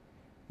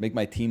 Make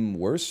my team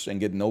worse and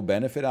get no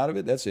benefit out of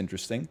it? That's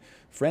interesting.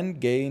 Friend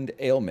gained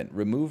ailment.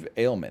 Remove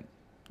ailment.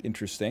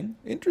 Interesting.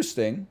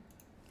 Interesting.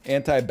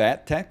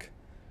 Anti-bat tech.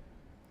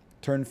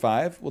 Turn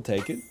 5. We'll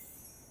take it.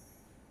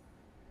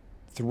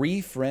 3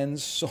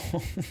 friends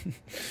sold.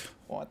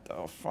 What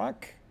the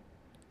fuck?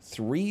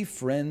 3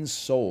 friends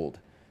sold.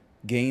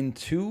 Gain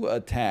 2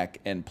 attack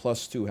and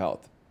plus 2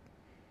 health.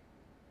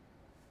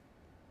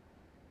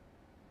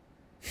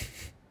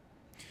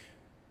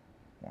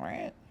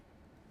 What?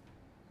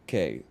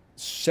 Okay.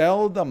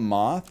 Sell the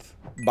moth.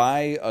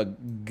 Buy a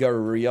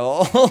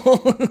gorilla.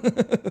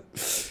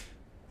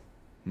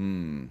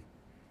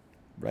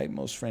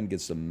 Rightmost friend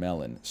gets the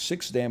melon.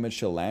 6 damage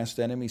to last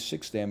enemy.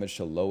 6 damage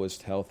to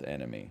lowest health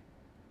enemy.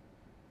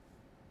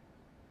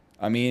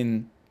 I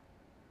mean,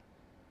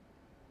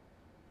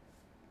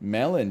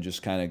 melon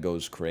just kind of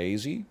goes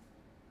crazy.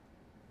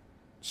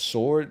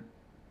 Sword.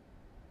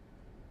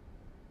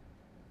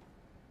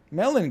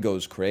 Melon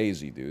goes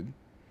crazy, dude.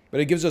 But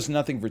it gives us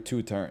nothing for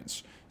 2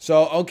 turns.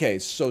 So, okay,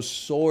 so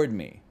sword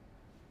me.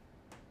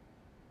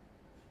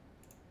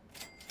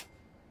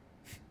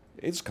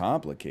 It's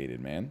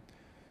complicated, man.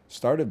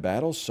 Start a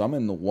battle,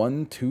 summon the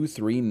 1, 2,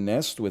 3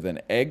 nest with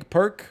an egg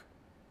perk.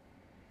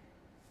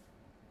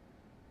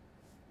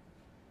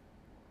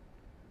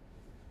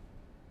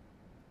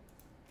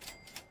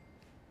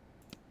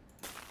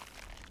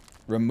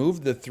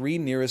 Remove the 3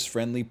 nearest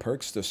friendly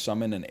perks to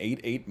summon an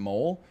 8/8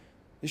 mole.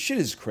 This shit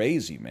is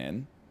crazy,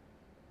 man.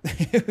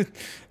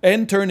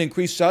 End turn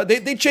increase.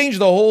 They changed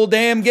the whole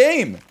damn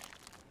game.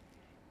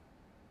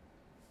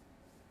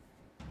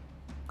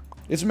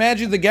 It's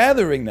Magic the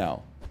Gathering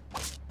now.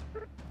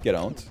 Get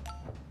owned.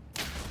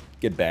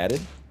 Get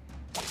batted.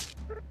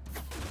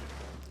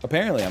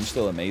 Apparently, I'm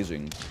still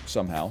amazing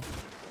somehow.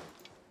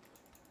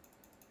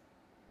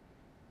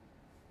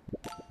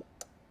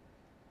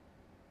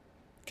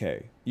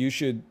 Okay, you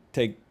should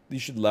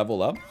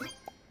level up.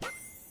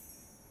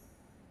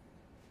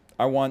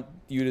 I want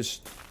you to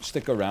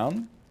stick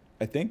around,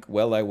 I think.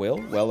 Well, I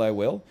will. Well, I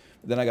will.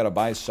 But then I gotta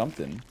buy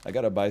something. I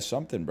gotta buy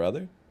something,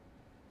 brother.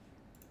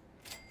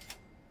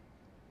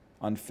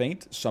 On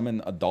feint,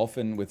 summon a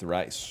dolphin with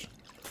rice.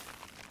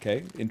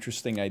 Okay,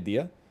 interesting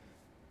idea.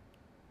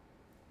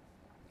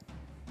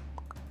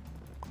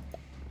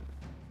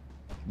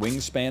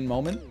 Wingspan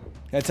moment.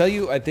 Can I tell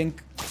you, I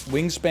think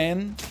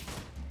Wingspan,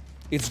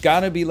 it's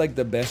gotta be like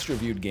the best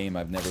reviewed game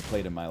I've never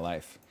played in my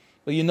life.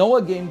 But you know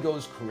what game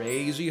goes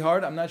crazy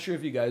hard? I'm not sure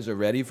if you guys are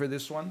ready for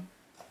this one.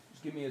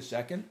 Just give me a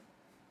second.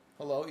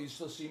 Hello, you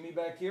still see me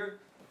back here?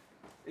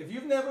 If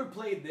you've never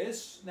played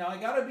this, now I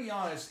gotta be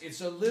honest,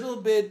 it's a little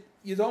bit,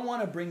 you don't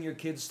want to bring your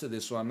kids to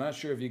this one. I'm not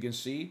sure if you can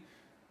see.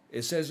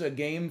 It says a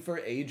game for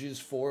ages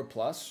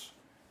 4+.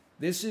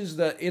 This is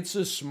the It's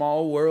a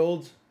Small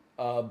World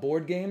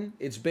board game.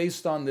 It's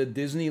based on the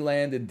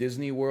Disneyland and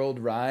Disney World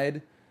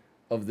ride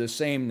of the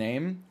same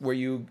name, where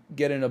you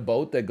get in a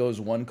boat that goes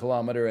 1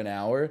 kilometer an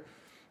hour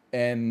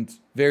and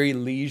very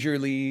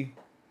leisurely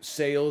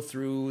sail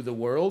through the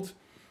world.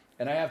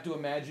 And I have to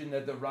imagine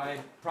that the ride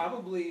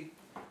probably...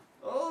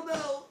 Oh,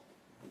 no!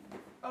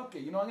 Okay,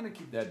 you know, I'm going to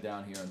keep that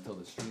down here until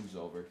the stream's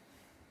over.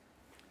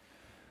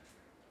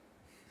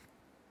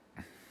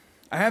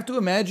 I have to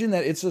imagine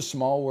that It's a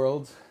Small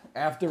World,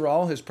 after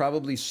all, has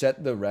probably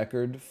set the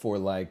record for,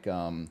 like,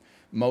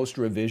 most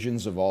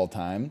revisions of all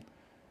time.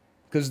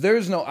 Because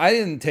there's no... I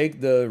didn't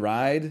take the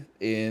ride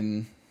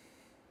in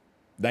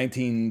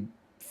 19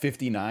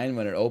 59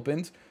 when it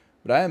opened.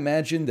 But I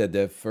imagine that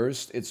the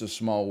first It's a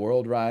Small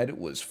World ride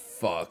was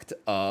fucked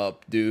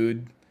up,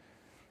 dude.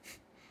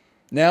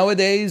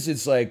 Nowadays,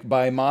 it's like,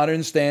 by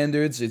modern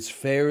standards, it's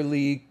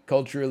fairly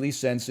culturally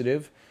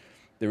sensitive.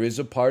 There is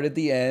a part at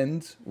the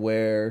end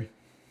where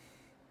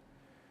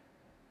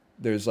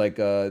there's like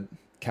a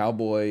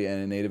cowboy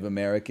and a Native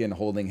American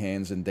holding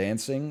hands and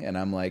dancing, and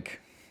I'm like,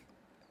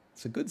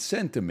 it's a good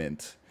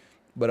sentiment,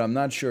 but I'm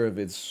not sure if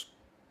it's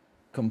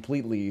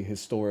completely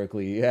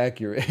historically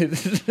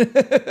accurate.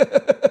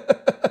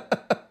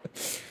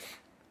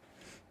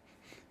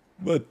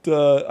 But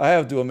I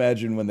have to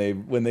imagine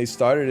when they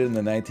started in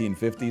the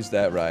 1950s,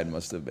 that ride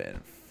must have been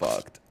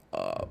fucked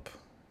up.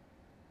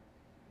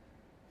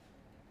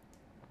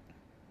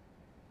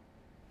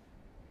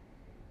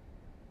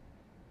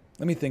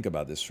 Let me think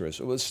about this first.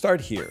 We'll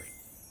start here.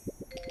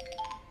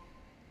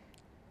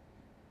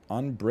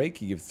 On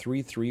break, you give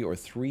 3/3 or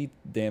 3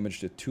 damage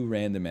to 2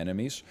 random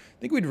enemies. I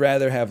think we'd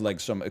rather have like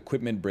some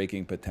equipment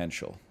breaking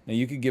potential. Now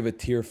you could give a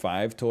tier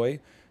 5 toy.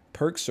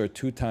 Perks are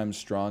 2 times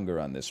stronger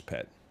on this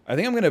pet. I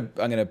think I'm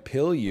gonna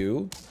pill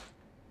you,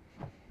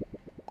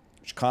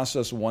 which costs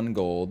us 1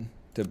 gold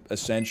to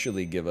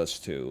essentially give us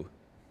 2.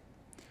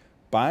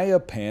 Buy a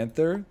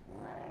panther.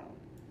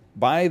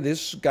 Buy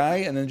this guy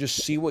and then just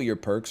see what your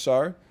perks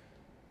are.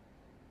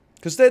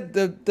 Because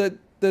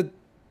the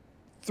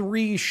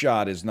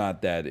 3-shot is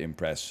not that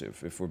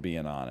impressive, if we're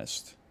being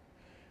honest.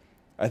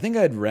 I think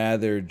I'd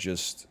rather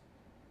just...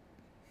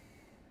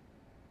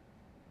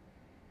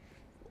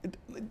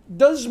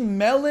 Does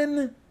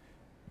melon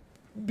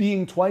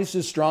being twice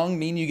as strong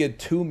mean you get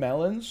 2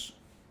 melons?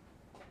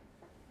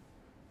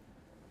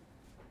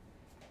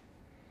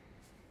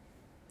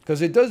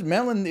 Because it does...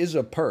 Melon is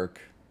a perk.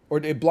 Or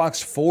it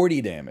blocks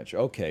 40 damage.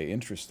 Okay,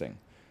 interesting.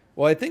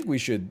 Well, I think we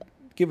should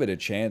give it a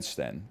chance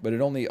then. But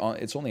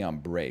it's only on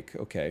break.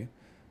 Okay.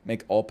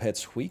 Make all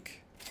pets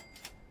weak.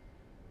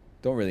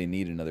 Don't really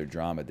need another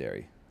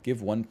dromedary.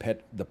 Give 1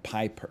 pet the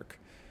pie perk.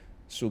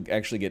 So we'll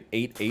actually get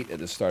 8/8 at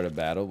the start of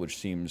battle, which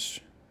seems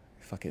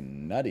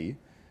fucking nutty.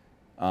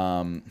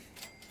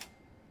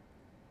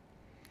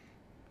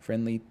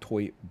 Friendly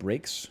toy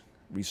breaks.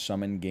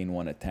 Resummon, gain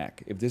 1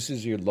 attack. If this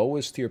is your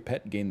lowest tier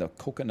pet, gain the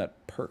coconut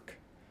perk.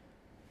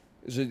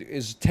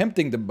 It's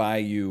tempting to buy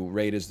you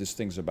right as this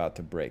thing's about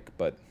to break,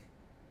 but...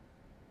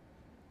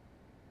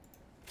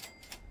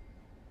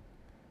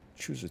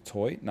 Choose a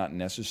toy. Not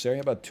necessary.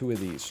 How about 2 of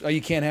these? Oh, you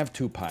can't have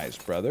 2 pies,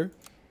 brother.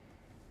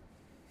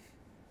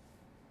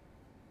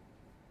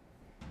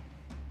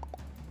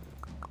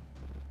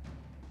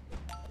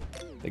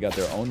 They got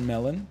their own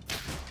melon.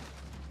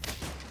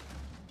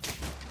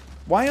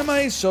 Why am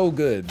I so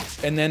good?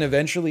 And then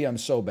eventually I'm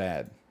so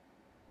bad.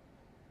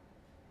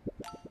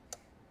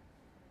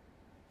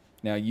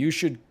 Now you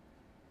should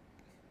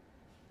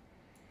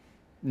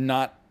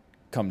not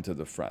come to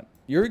the front.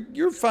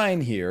 You're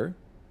fine here.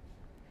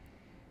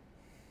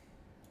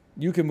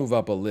 You can move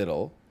up a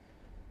little.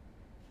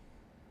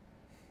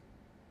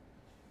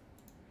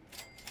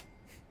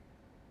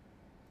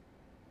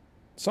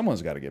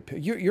 Someone's got to get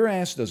picked. Your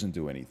ass doesn't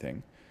do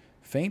anything.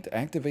 Feint,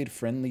 activate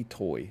friendly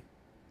toy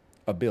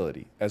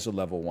ability as a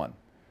level 1.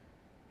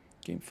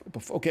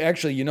 Okay,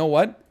 actually, you know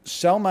what?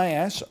 Sell my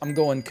ass. I'm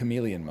going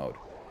chameleon mode.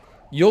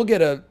 You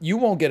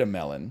won't get a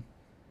melon,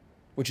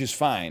 which is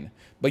fine,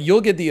 but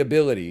you'll get the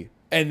ability,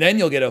 and then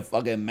you'll get a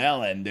fucking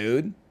melon,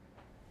 dude.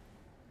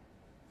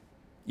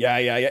 Yeah.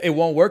 It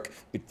won't work.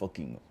 It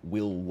fucking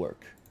will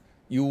work.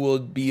 You will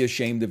be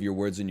ashamed of your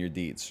words and your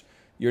deeds.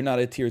 You're not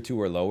a tier 2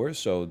 or lower,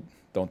 so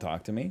don't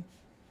talk to me.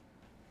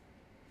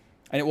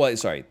 And well,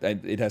 sorry,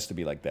 it has to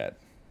be like that.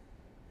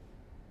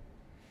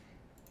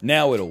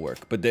 Now it'll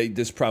work, but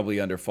this probably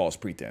under false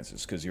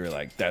pretenses, because you're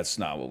like, that's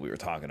not what we were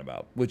talking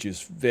about, which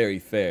is very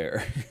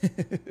fair.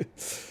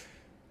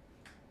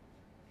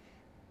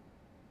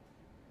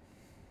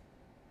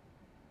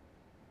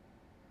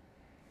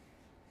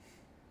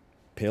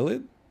 Pill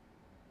it?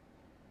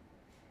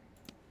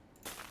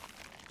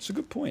 It's a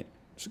good point.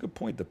 It's a good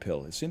point, the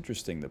pill. It's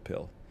interesting, the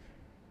pill.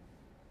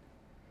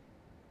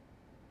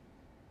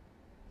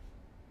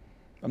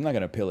 I'm not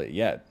going to pill it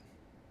yet.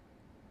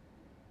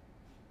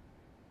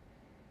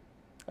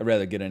 I'd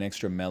rather get an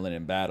extra melon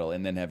in battle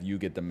and then have you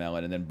get the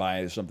melon and then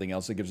buy something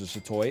else that gives us a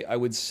toy. I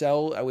would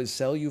sell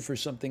you for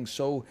something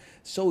so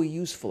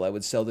useful. I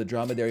would sell the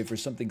dromedary for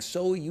something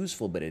so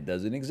useful, but it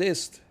doesn't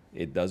exist.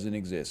 It doesn't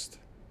exist.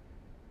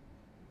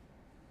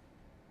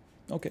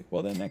 Okay,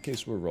 well then in that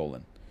case we're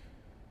rolling.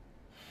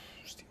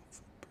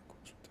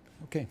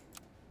 Okay.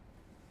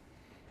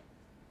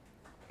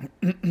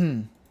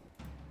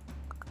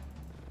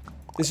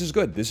 This is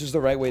good. This is the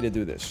right way to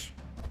do this.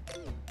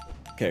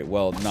 Okay,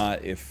 well,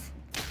 not if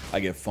I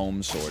get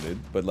foam sorted,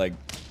 but like,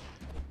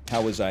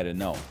 how was I to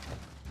know?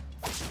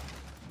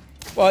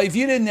 Well, if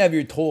you didn't have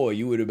your toy,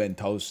 you would have been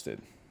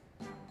toasted.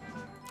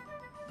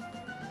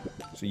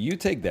 So you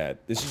take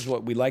that. This is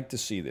what we like to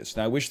see this.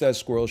 Now, I wish that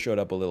squirrel showed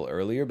up a little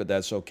earlier, but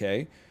that's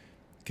okay.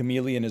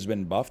 Chameleon has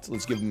been buffed.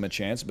 Let's give him a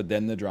chance, but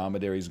then the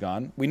dromedary's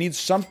gone. We need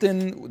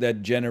something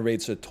that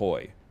generates a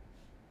toy.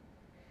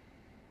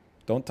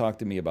 Don't talk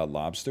to me about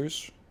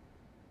lobsters.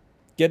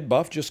 Get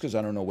buffed just because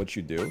I don't know what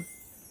you do.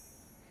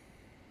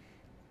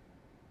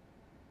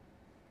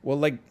 Well,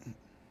 like...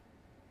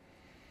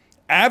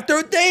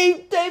 After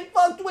they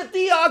fucked with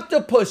the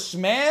octopus,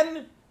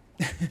 man!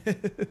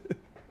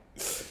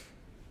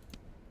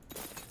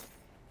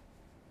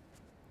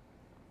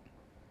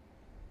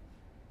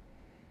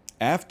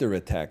 After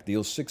attack,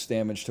 deals 6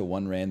 damage to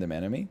one random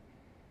enemy.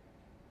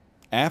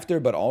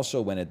 After, but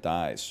also when it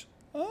dies.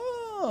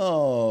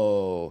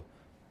 Oh,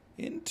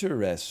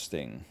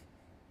 interesting.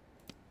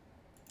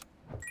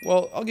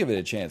 Well, I'll give it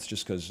a chance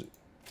just because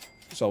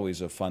it's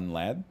always a fun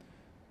lad.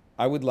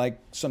 I would like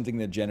something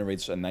that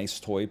generates a nice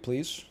toy,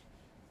 please.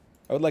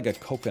 I would like a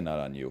coconut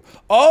on you.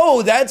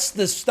 Oh, that's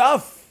the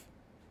stuff!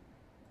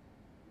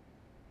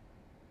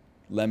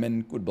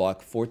 Lemon would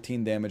block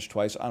 14 damage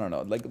twice. I don't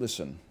know. Like,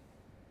 listen.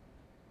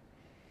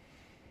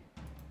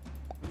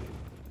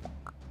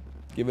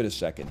 Give it a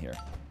second here.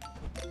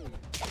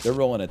 They're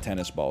rolling a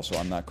tennis ball, so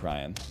I'm not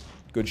crying.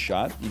 Good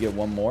shot. You get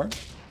one more.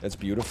 That's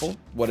beautiful.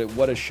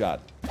 What a shot.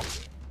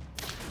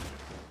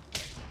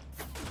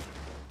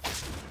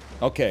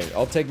 Okay,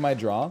 I'll take my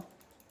draw.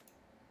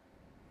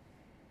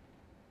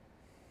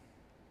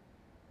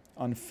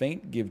 On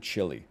feint, give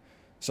chili.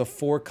 It's a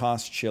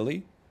 4-cost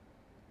chili.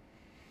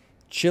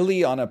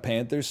 Chili on a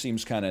panther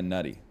seems kind of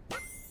nutty.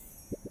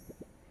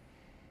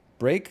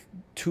 Break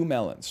 2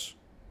 melons.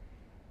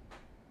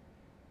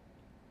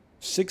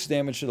 6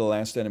 damage to the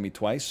last enemy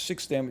twice.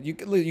 6 damage.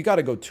 You got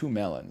to go 2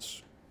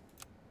 melons.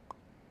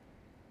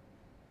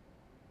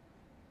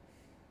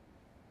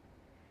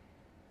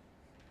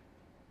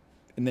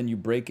 And then you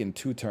break in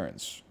 2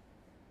 turns.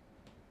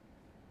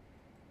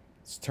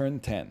 It's turn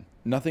 10.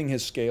 Nothing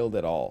has scaled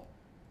at all.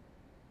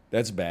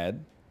 That's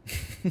bad.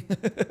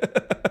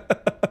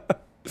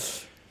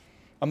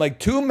 I'm like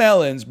 2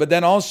 melons, but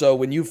then also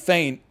when you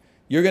feint,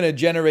 you're going to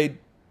generate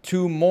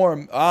 2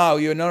 more. Oh,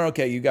 no,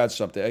 okay, you got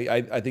something.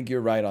 I think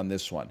you're right on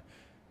this one.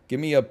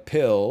 Give me a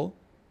pill.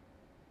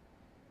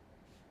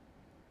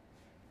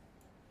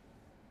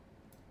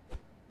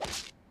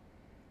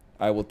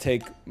 I will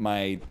take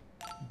my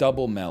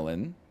double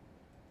melon.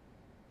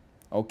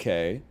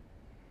 Okay.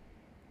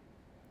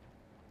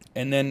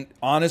 And then,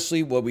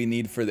 honestly, what we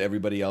need for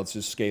everybody else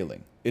is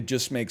scaling. It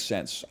just makes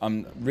sense.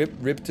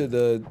 Rip to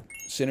the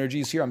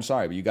synergies here. I'm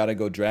sorry, but you got to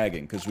go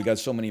dragon because we got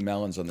so many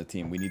melons on the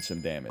team. We need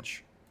some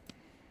damage.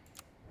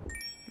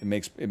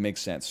 It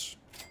makes sense.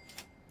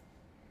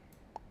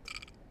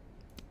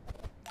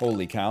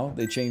 Holy cow!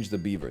 They changed the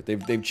beaver.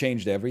 They've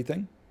changed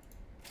everything.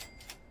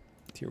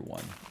 Tier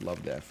 1.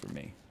 Love that for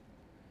me.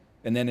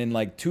 And then in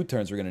like 2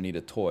 turns, we're gonna need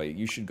a toy.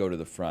 You should go to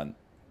the front.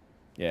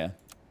 Yeah.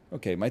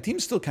 Okay, my team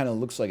still kind of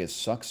looks like it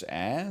sucks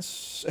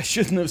ass. I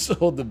shouldn't have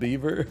sold the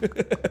beaver.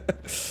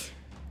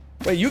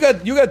 Wait, you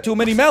got too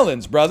many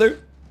melons, brother.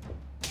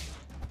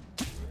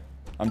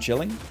 I'm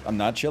chilling. I'm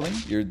not chilling.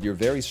 You're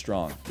very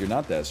strong. You're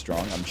not that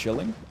strong. I'm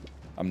chilling.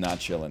 I'm not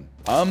chilling.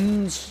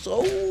 I'm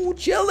so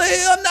chilling.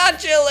 I'm not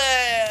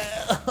chilling.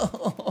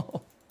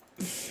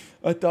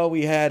 I thought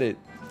we had it.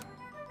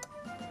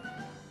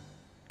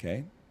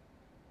 Okay.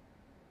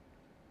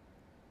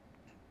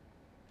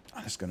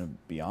 I'm just gonna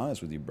be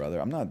honest with you, brother.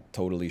 I'm not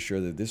totally sure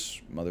that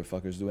this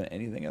motherfucker's doing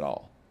anything at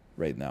all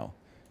right now.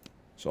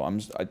 So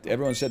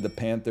everyone said the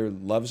Panther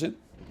loves it.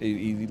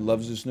 He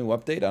loves this new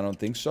update. I don't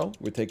think so.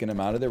 We're taking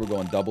him out of there. We're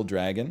going double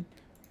dragon.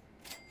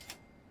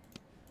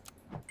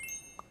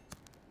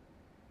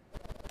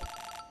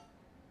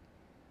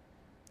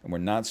 And we're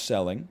not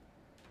selling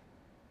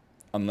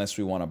unless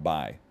we want to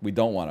buy. We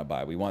don't want to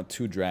buy. We want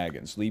 2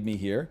 dragons. Leave me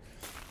here.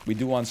 We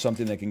do want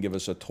something that can give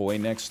us a toy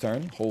next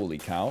turn. Holy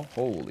cow.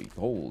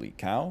 Holy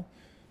cow.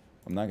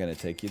 I'm not going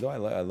to take you, though.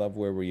 I love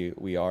where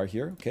we are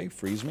here. Okay,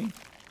 freeze me.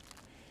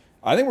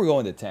 I think we're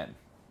going to 10.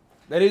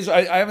 That is,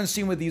 I haven't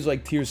seen what these,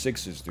 like, tier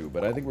 6s do,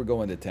 but I think we're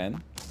going to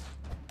 10.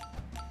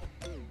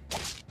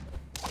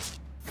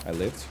 I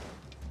lived.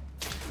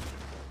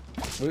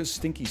 What is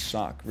Stinky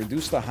Sock?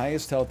 Reduce the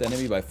highest health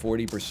enemy by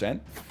 40%.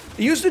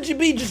 It used to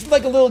be just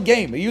like a little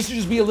game. It used to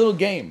just be a little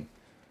game.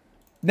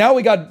 Now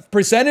we got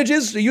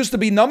percentages. It used to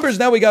be numbers.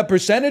 Now we got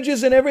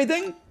percentages and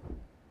everything.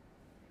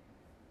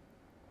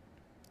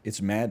 It's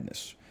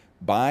madness.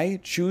 Buy,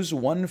 choose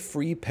 1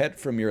 free pet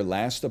from your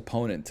last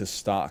opponent to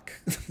stock.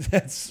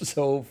 That's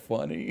so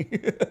funny.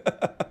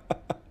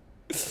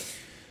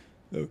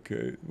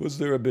 Okay. Was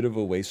there a bit of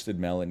a wasted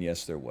melon?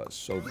 Yes, there was.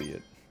 So be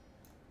it.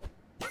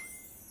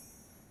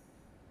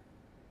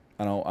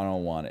 I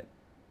don't want it.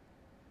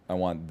 I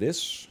want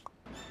this.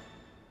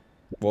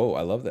 Whoa,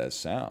 I love that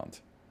sound.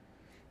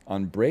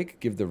 On break,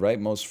 give the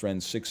rightmost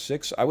friend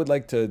 6/6. I would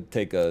like to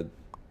take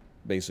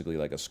basically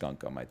like a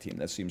skunk on my team.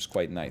 That seems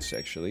quite nice,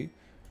 actually.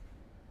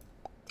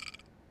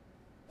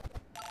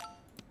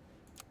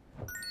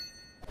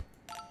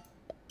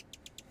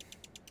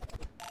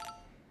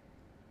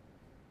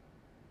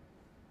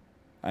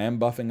 I am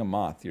buffing a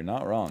moth. You're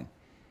not wrong.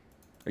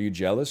 Are you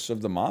jealous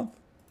of the moth?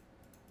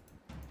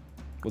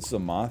 What's the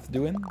moth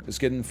doing? It's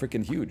getting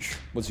freaking huge.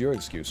 What's your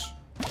excuse?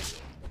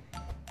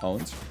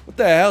 Owns. What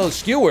the hell?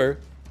 Skewer?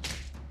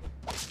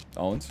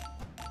 Owned.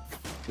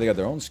 They got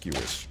their own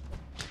skewers.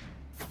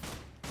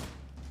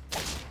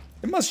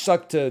 It must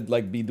suck to,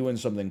 like, be doing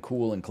something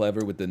cool and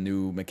clever with the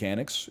new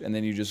mechanics, and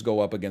then you just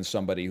go up against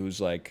somebody who's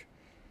like,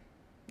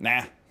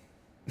 nah.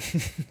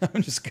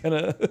 I'm just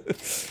gonna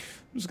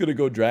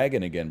go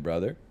dragon again,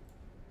 brother.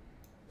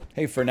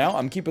 Hey, for now,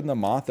 I'm keeping the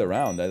moth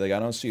around. I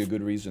don't see a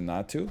good reason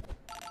not to.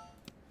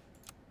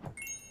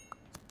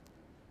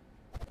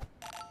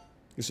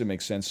 Guess it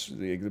makes sense.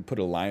 They could put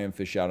a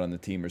lionfish out on the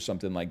team or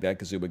something like that,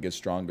 because it would get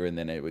stronger, and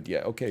then it would, yeah,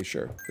 okay,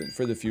 sure.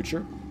 For the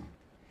future.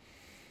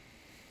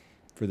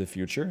 For the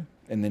future.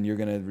 And then you're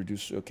going to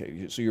reduce,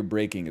 okay, so your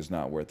breaking is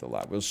not worth a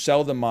lot. We'll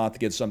sell the moth,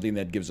 get something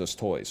that gives us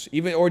toys.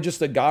 Even, or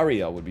just a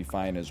Gariel would be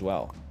fine as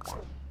well.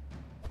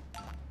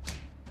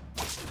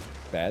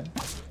 Bad?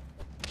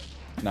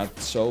 Not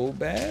so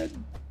bad?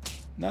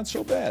 Not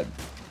so bad.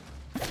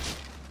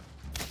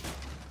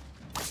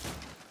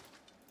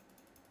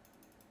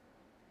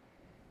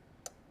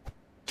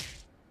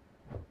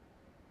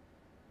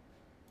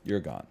 You're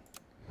gone.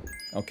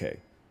 Okay.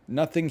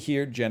 Nothing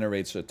here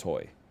generates a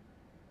toy.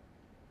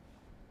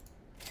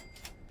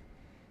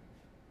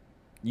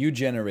 You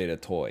generate a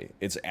toy.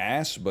 It's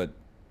ass, but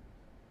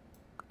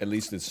at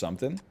least it's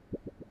something.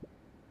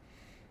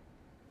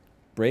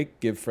 Break,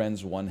 give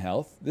friends 1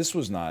 health. This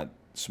was not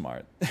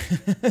smart.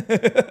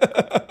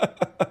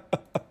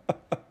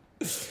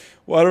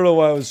 Well, I don't know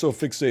why I was so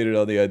fixated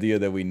on the idea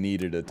that we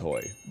needed a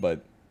toy,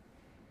 but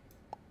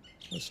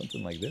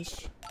something like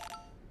this.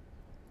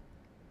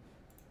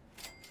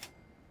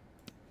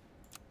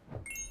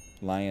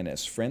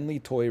 Lioness. Friendly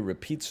toy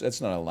repeats.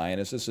 That's not a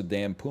lioness. That's a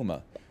damn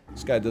puma.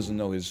 This guy doesn't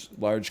know his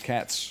large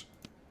cats.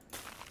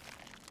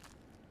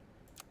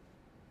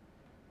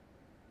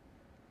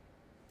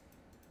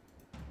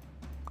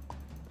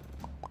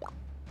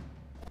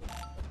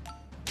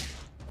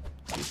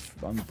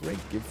 On break,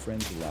 give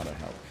friends a lot of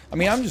help. I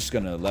mean, I'm just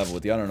gonna level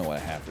with you. I don't know what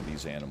half of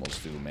these animals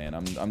do, man.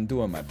 I'm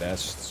doing my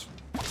best.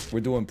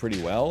 We're doing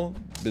pretty well,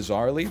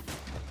 bizarrely.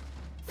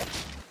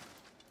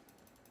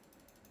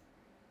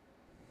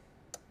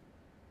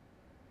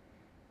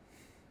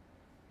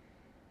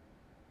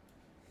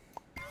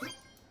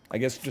 I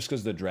guess just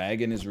because the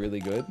dragon is really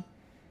good.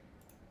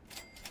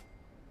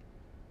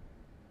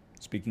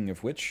 Speaking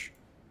of which,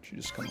 should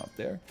just come up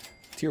there.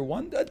 Tier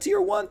 1? Tier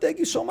 1, thank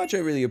you so much. I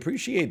really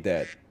appreciate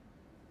that.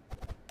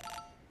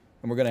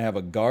 And we're going to have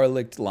a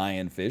garlicked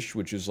lionfish,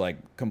 which is, like,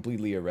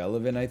 completely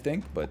irrelevant, I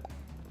think. But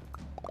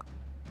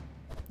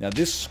now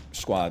this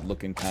squad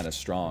looking kind of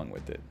strong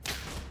with it.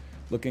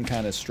 Looking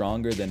kind of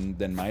stronger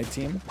than my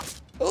team.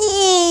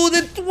 Ooh,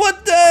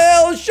 what the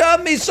hell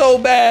shot me so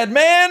bad,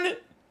 man?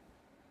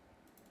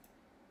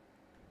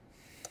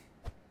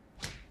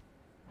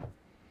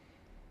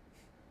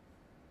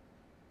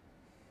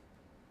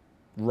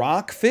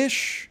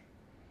 Rockfish?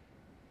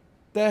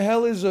 The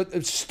hell is a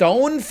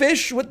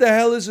stonefish? What the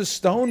hell is a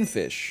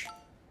stonefish?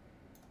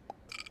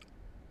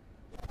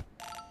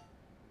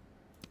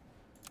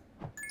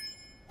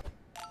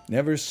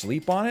 Never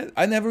sleep on it?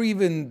 I never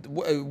even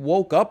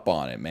woke up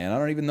on it, man. I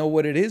don't even know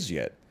what it is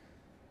yet.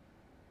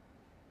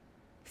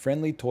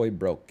 Friendly toy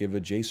broke. Give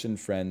adjacent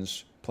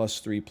friends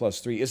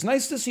 +3/+3. It's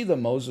nice to see the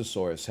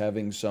Mosasaurus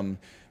having some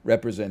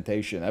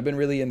representation. I've been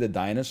really into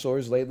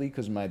dinosaurs lately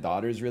because my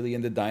daughter's really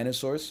into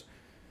dinosaurs.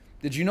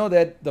 Did you know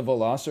that the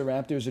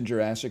velociraptors in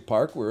Jurassic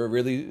Park were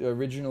really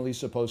originally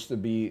supposed to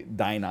be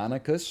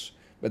Deinonychus,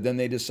 but then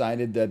they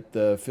decided that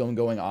the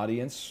film-going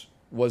audience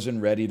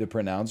wasn't ready to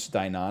pronounce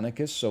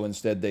Deinonychus, so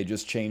instead they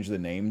just changed the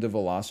name to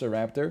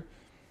Velociraptor?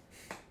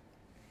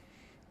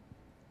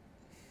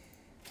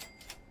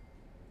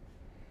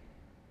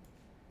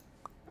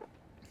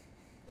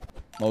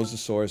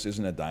 Mosasaurus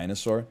isn't a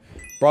dinosaur.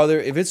 Brother,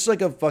 if it's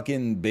like a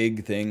fucking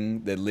big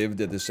thing that lived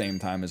at the same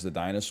time as the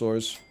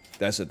dinosaurs,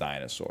 that's a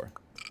dinosaur.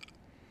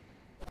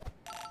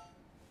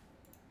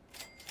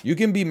 You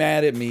can be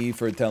mad at me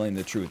for telling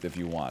the truth if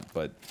you want,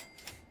 but...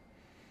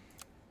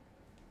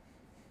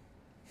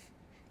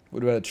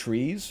 What about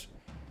trees?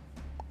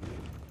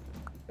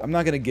 I'm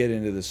not going to get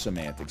into the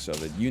semantics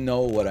of it. You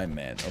know what I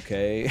meant,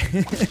 okay?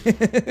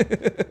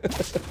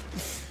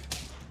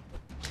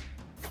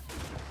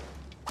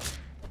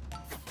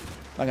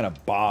 I'm not going to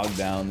bog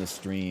down the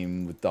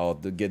stream with all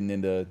the getting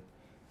into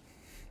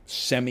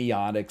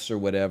semiotics or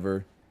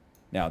whatever.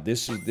 Now,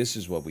 this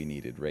is what we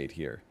needed right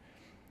here.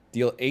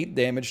 Deal 8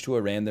 damage to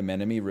a random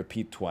enemy,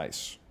 repeat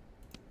twice.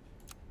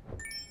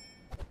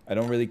 I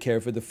don't really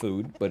care for the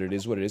food, but it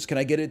is what it is. Can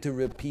I get it to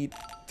repeat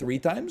 3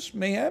 times,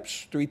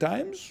 mayhaps? 3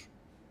 times?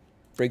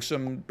 Break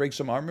some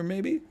armor,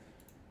 maybe?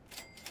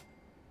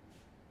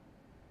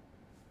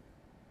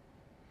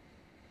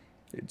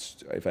 It's,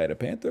 if I had a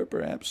panther,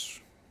 perhaps.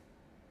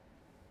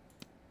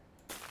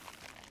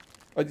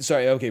 Oh,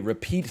 sorry, okay,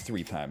 repeat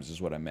 3 times is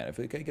what I meant.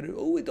 If I can get it,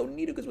 oh, we don't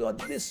need it because we want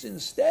this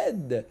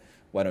instead.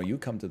 Why don't you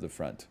come to the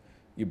front?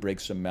 You break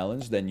some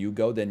melons, then you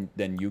go, then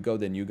you go,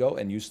 then you go,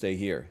 and you stay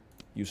here.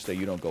 You stay,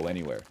 you don't go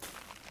anywhere.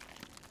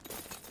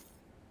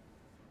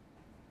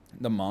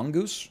 The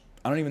mongoose?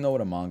 I don't even know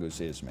what a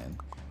mongoose is, man.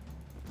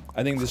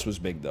 I think this was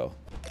big, though.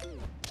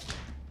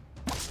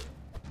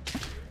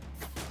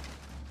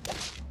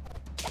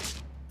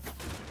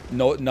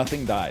 No,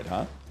 nothing died,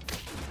 huh?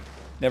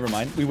 Never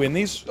mind. We win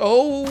these?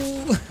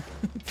 Oh!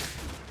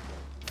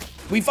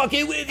 We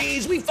fucking win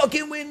these! We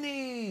fucking win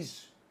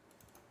these!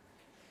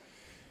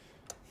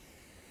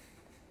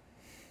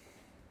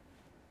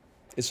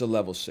 It's a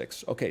level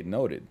 6. Okay,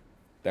 noted.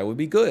 That would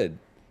be good,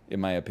 in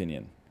my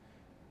opinion.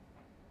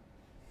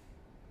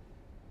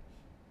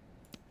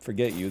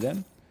 Forget you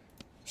then.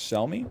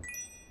 Sell me.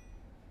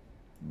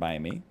 Buy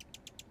me.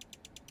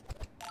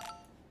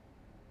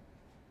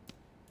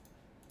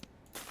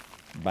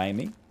 Buy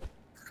me.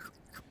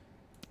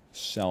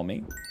 Sell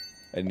me.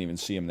 I didn't even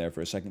see him there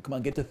for a second. Come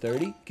on, get to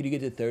 30. Can you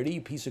get to 30,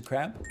 you piece of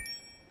crap?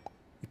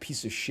 You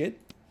piece of shit.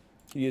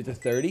 Can you get to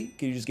 30?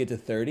 Can you just get to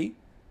 30?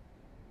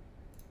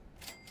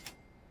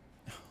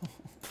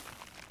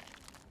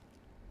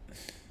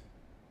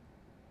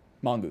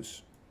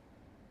 Mongoose.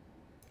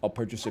 I'll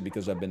purchase it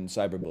because I've been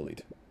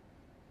cyberbullied.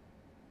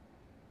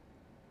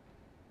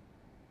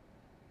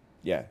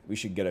 Yeah, we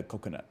should get a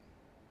coconut.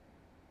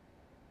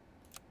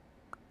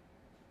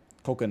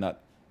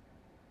 Coconut.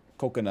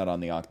 Coconut on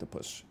the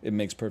octopus. It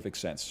makes perfect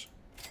sense.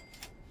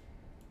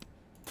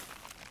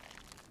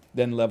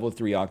 Then level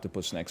 3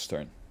 octopus next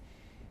turn.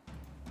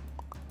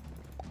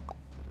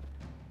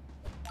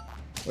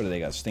 What do they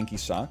got? Stinky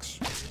socks?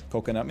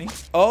 Coconut me?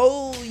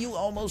 Oh, you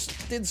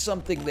almost did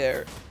something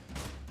there.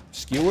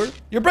 Skewer?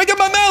 You're breaking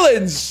my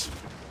melons!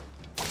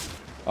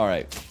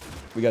 Alright.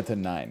 We got to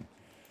 9.